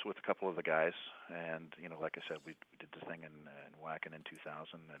friendships with a couple of the guys, and like I said, we did the thing in Wacken in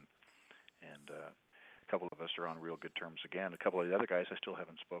 2000, and a couple of us are on real good terms again. A couple of the other guys I still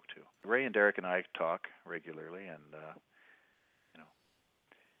haven't spoke to. Ray and Derek and I talk regularly, and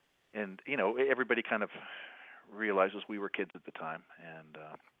everybody kind of realizes we were kids at the time, and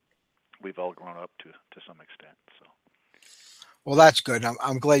we've all grown up to some extent. So. Well, that's good.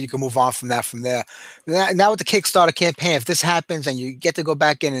 I'm glad you can move on from there. Now with the Kickstarter campaign, if this happens and you get to go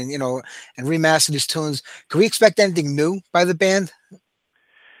back in and and remaster these tunes, can we expect anything new by the band?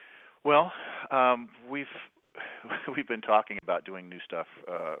 Well, we've been talking about doing new stuff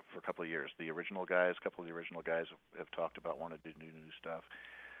for a couple of years. A couple of the original guys have talked about wanting to do new stuff,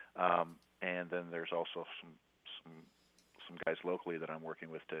 and then there's also some guys locally that I'm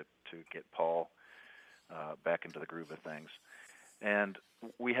working with to get Paul back into the groove of things. And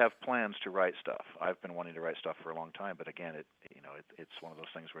we have plans to write stuff. I've been wanting to write stuff for a long time, but again, it's one of those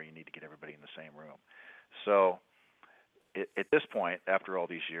things where you need to get everybody in the same room. So at this point, after all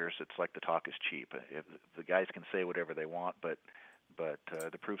these years, it's like the talk is cheap. If the guys can say whatever they want, but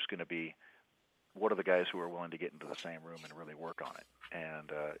the proof's going to be what are the guys who are willing to get into the same room and really work on it.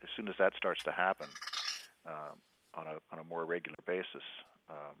 And as soon as that starts to happen on a more regular basis,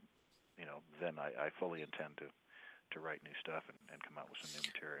 then I fully intend to write new stuff and come out with some new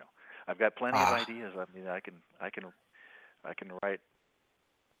material. I've got plenty of ideas. I mean, I can write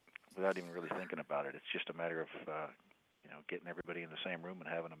without even really thinking about it. It's just a matter of getting everybody in the same room and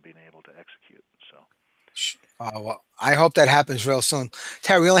having them being able to execute. So. Well, I hope that happens real soon.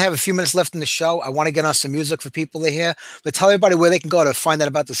 Terry, we only have a few minutes left in the show. I want to get on some music for people to hear, but tell everybody where they can go to find out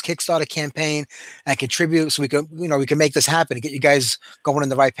about this Kickstarter campaign and contribute, so we can make this happen and get you guys going in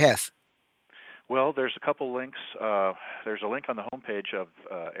the right path. Well, there's a couple links. There's a link on the homepage of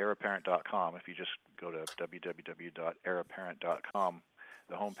heirapparent.com. If you just go to www.heirapparent.com,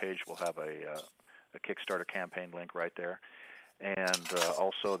 the homepage will have a Kickstarter campaign link right there, and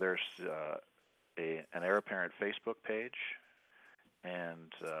also there's an Heir Apparent Facebook page,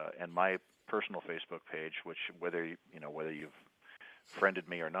 and my personal Facebook page, which whether you've friended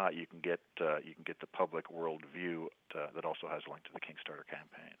me or not, you can get the public world view that also has a link to the Kickstarter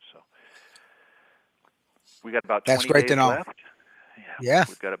campaign. So we got about 20 days left. Yeah,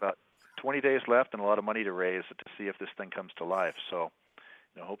 we've got about 20 days left and a lot of money to raise to see if this thing comes to life. So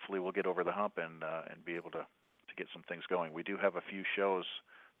hopefully we'll get over the hump and be able to get some things going. We do have a few shows.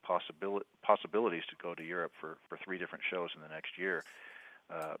 Possibilities to go to Europe for 3 different shows in the next year,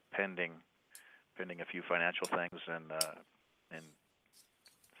 pending a few financial things and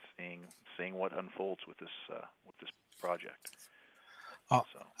seeing what unfolds with this project. So.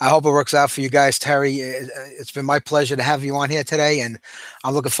 I hope it works out for you guys, Terry. It's been my pleasure to have you on here today, and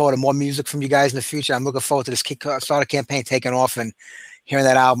I'm looking forward to more music from you guys in the future. I'm looking forward to this Kickstarter campaign taking off and hearing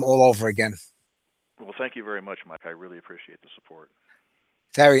that album all over again. Well, thank you very much, Mike. I really appreciate the support.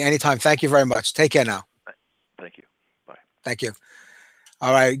 Terry, anytime. Thank you very much. Take care now. Thank you. Bye. Thank you.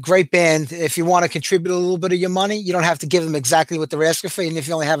 All right. Great band. If you want to contribute a little bit of your money, you don't have to give them exactly what they're asking for, even if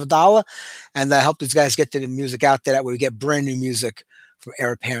you only have $1, and help these guys get the music out there. That way we get brand new music from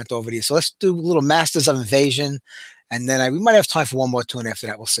Heir Apparent over here. So let's do a little Masters of Invasion, and then we might have time for one more tune after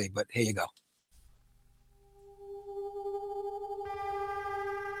that. We'll see. But here you go.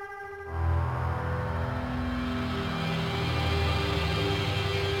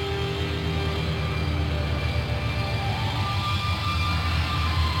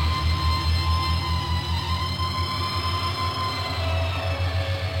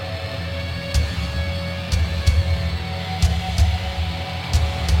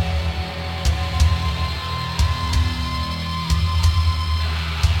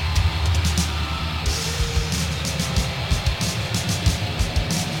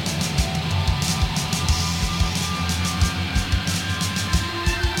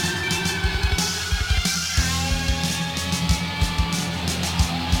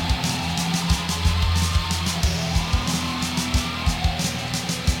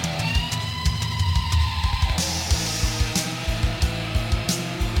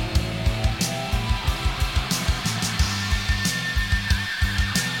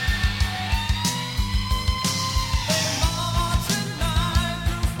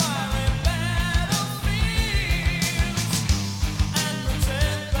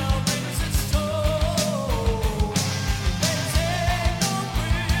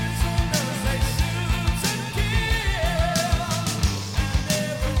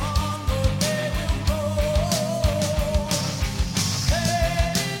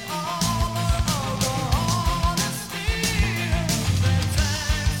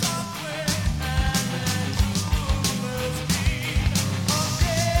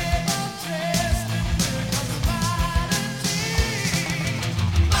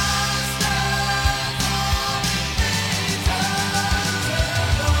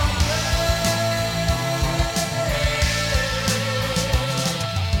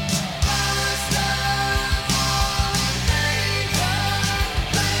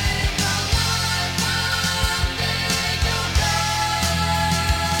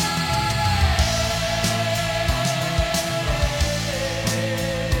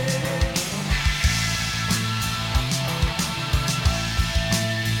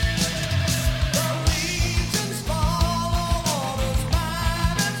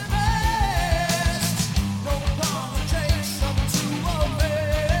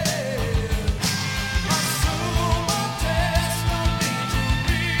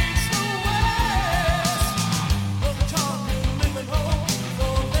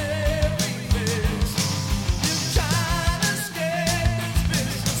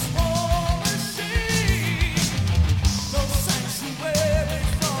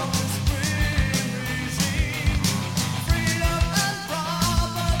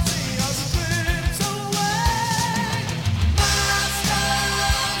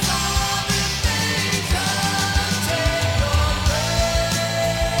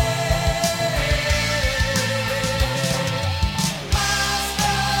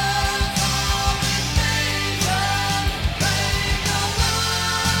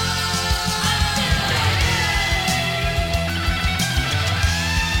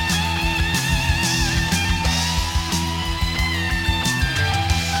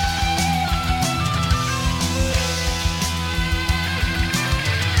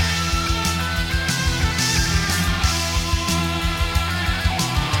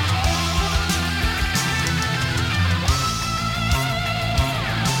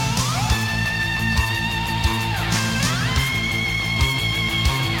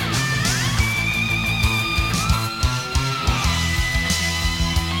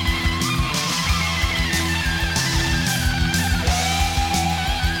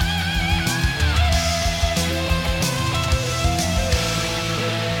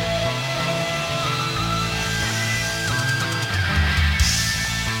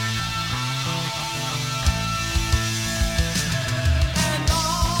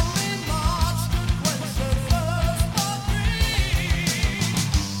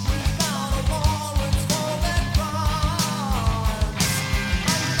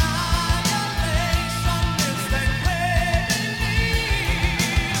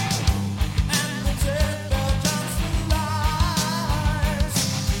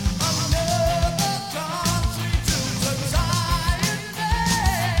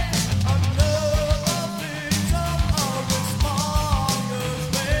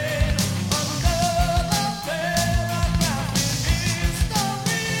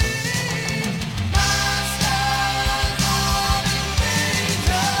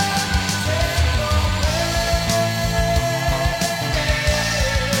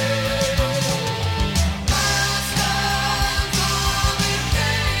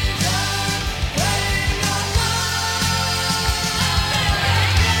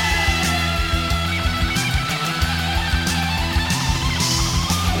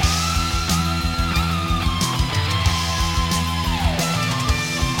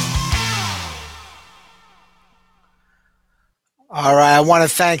 All right. I want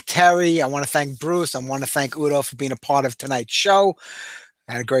to thank Terry. I want to thank Bruce. I want to thank U.D.O for being a part of tonight's show.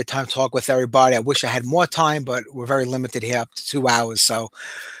 I had a great time talking with everybody. I wish I had more time, but we're very limited here, up to 2 hours. So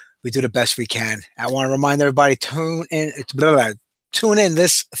we do the best we can. I want to remind everybody, tune in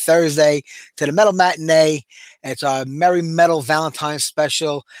this Thursday to the Metal Matinee. It's a Merry Metal Valentine's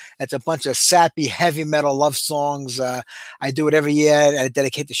special. It's a bunch of sappy, heavy metal love songs. I do it every year, and I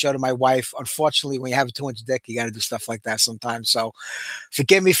dedicate the show to my wife. Unfortunately, when you have a 2-inch dick, you got to do stuff like that sometimes. So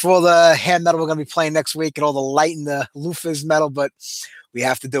forgive me for all the hair metal we're going to be playing next week and all the light and the loofahs metal, but we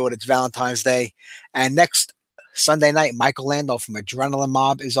have to do it. It's Valentine's Day. And next Sunday night, Michael Lando from Adrenaline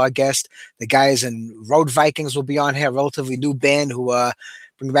Mob is our guest. The guys in Road Vikings will be on here, a relatively new band who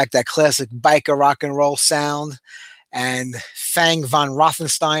bring back that classic biker rock and roll sound. And Fang von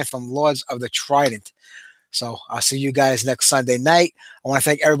Rothenstein from Lords of the Trident. So I'll see you guys next Sunday night. I want to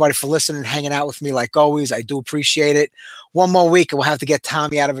thank everybody for listening and hanging out with me like always. I do appreciate it. One more week, and we'll have to get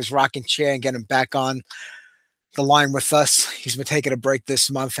Tommy out of his rocking chair and get him back on the line with us. He's been taking a break this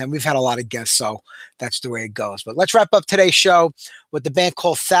month, and we've had a lot of guests, so that's the way it goes. But let's wrap up today's show with the band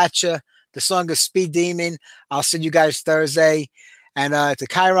called Thatcher. The song is Speed Demon. I'll see you guys Thursday. And to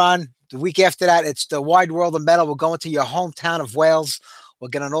Chiron, the week after that, it's the Wide World of Metal. We're going to your hometown of Wales. We'll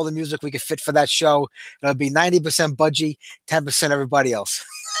get on all the music we can fit for that show. It'll be 90% Budgie, 10% everybody else.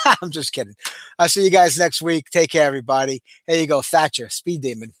 I'm just kidding. I'll see you guys next week. Take care, everybody. Here you go, Thatcher, Speed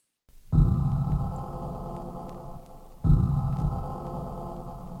Demon.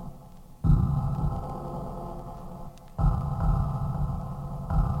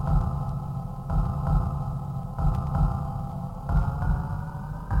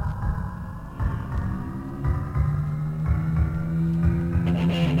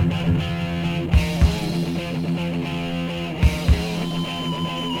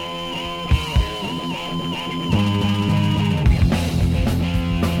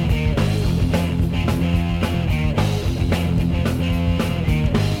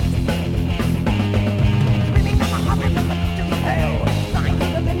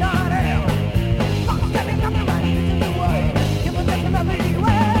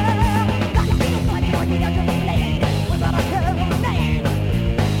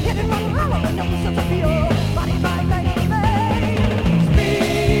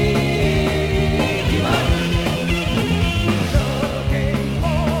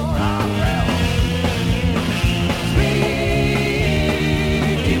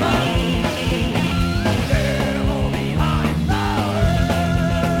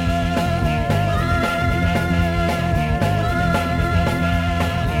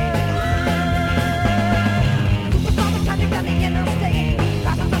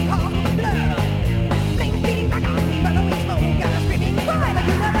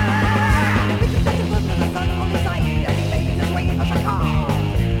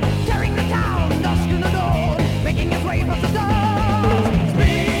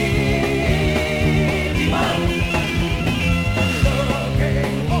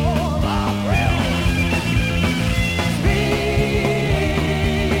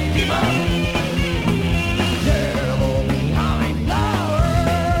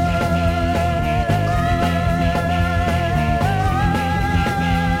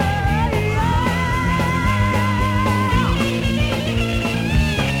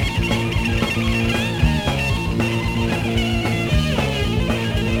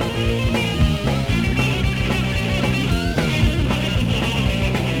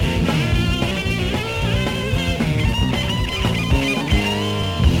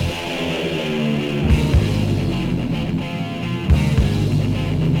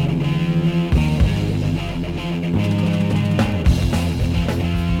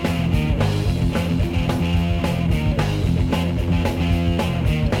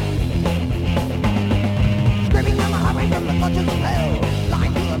 From the clutches of hell.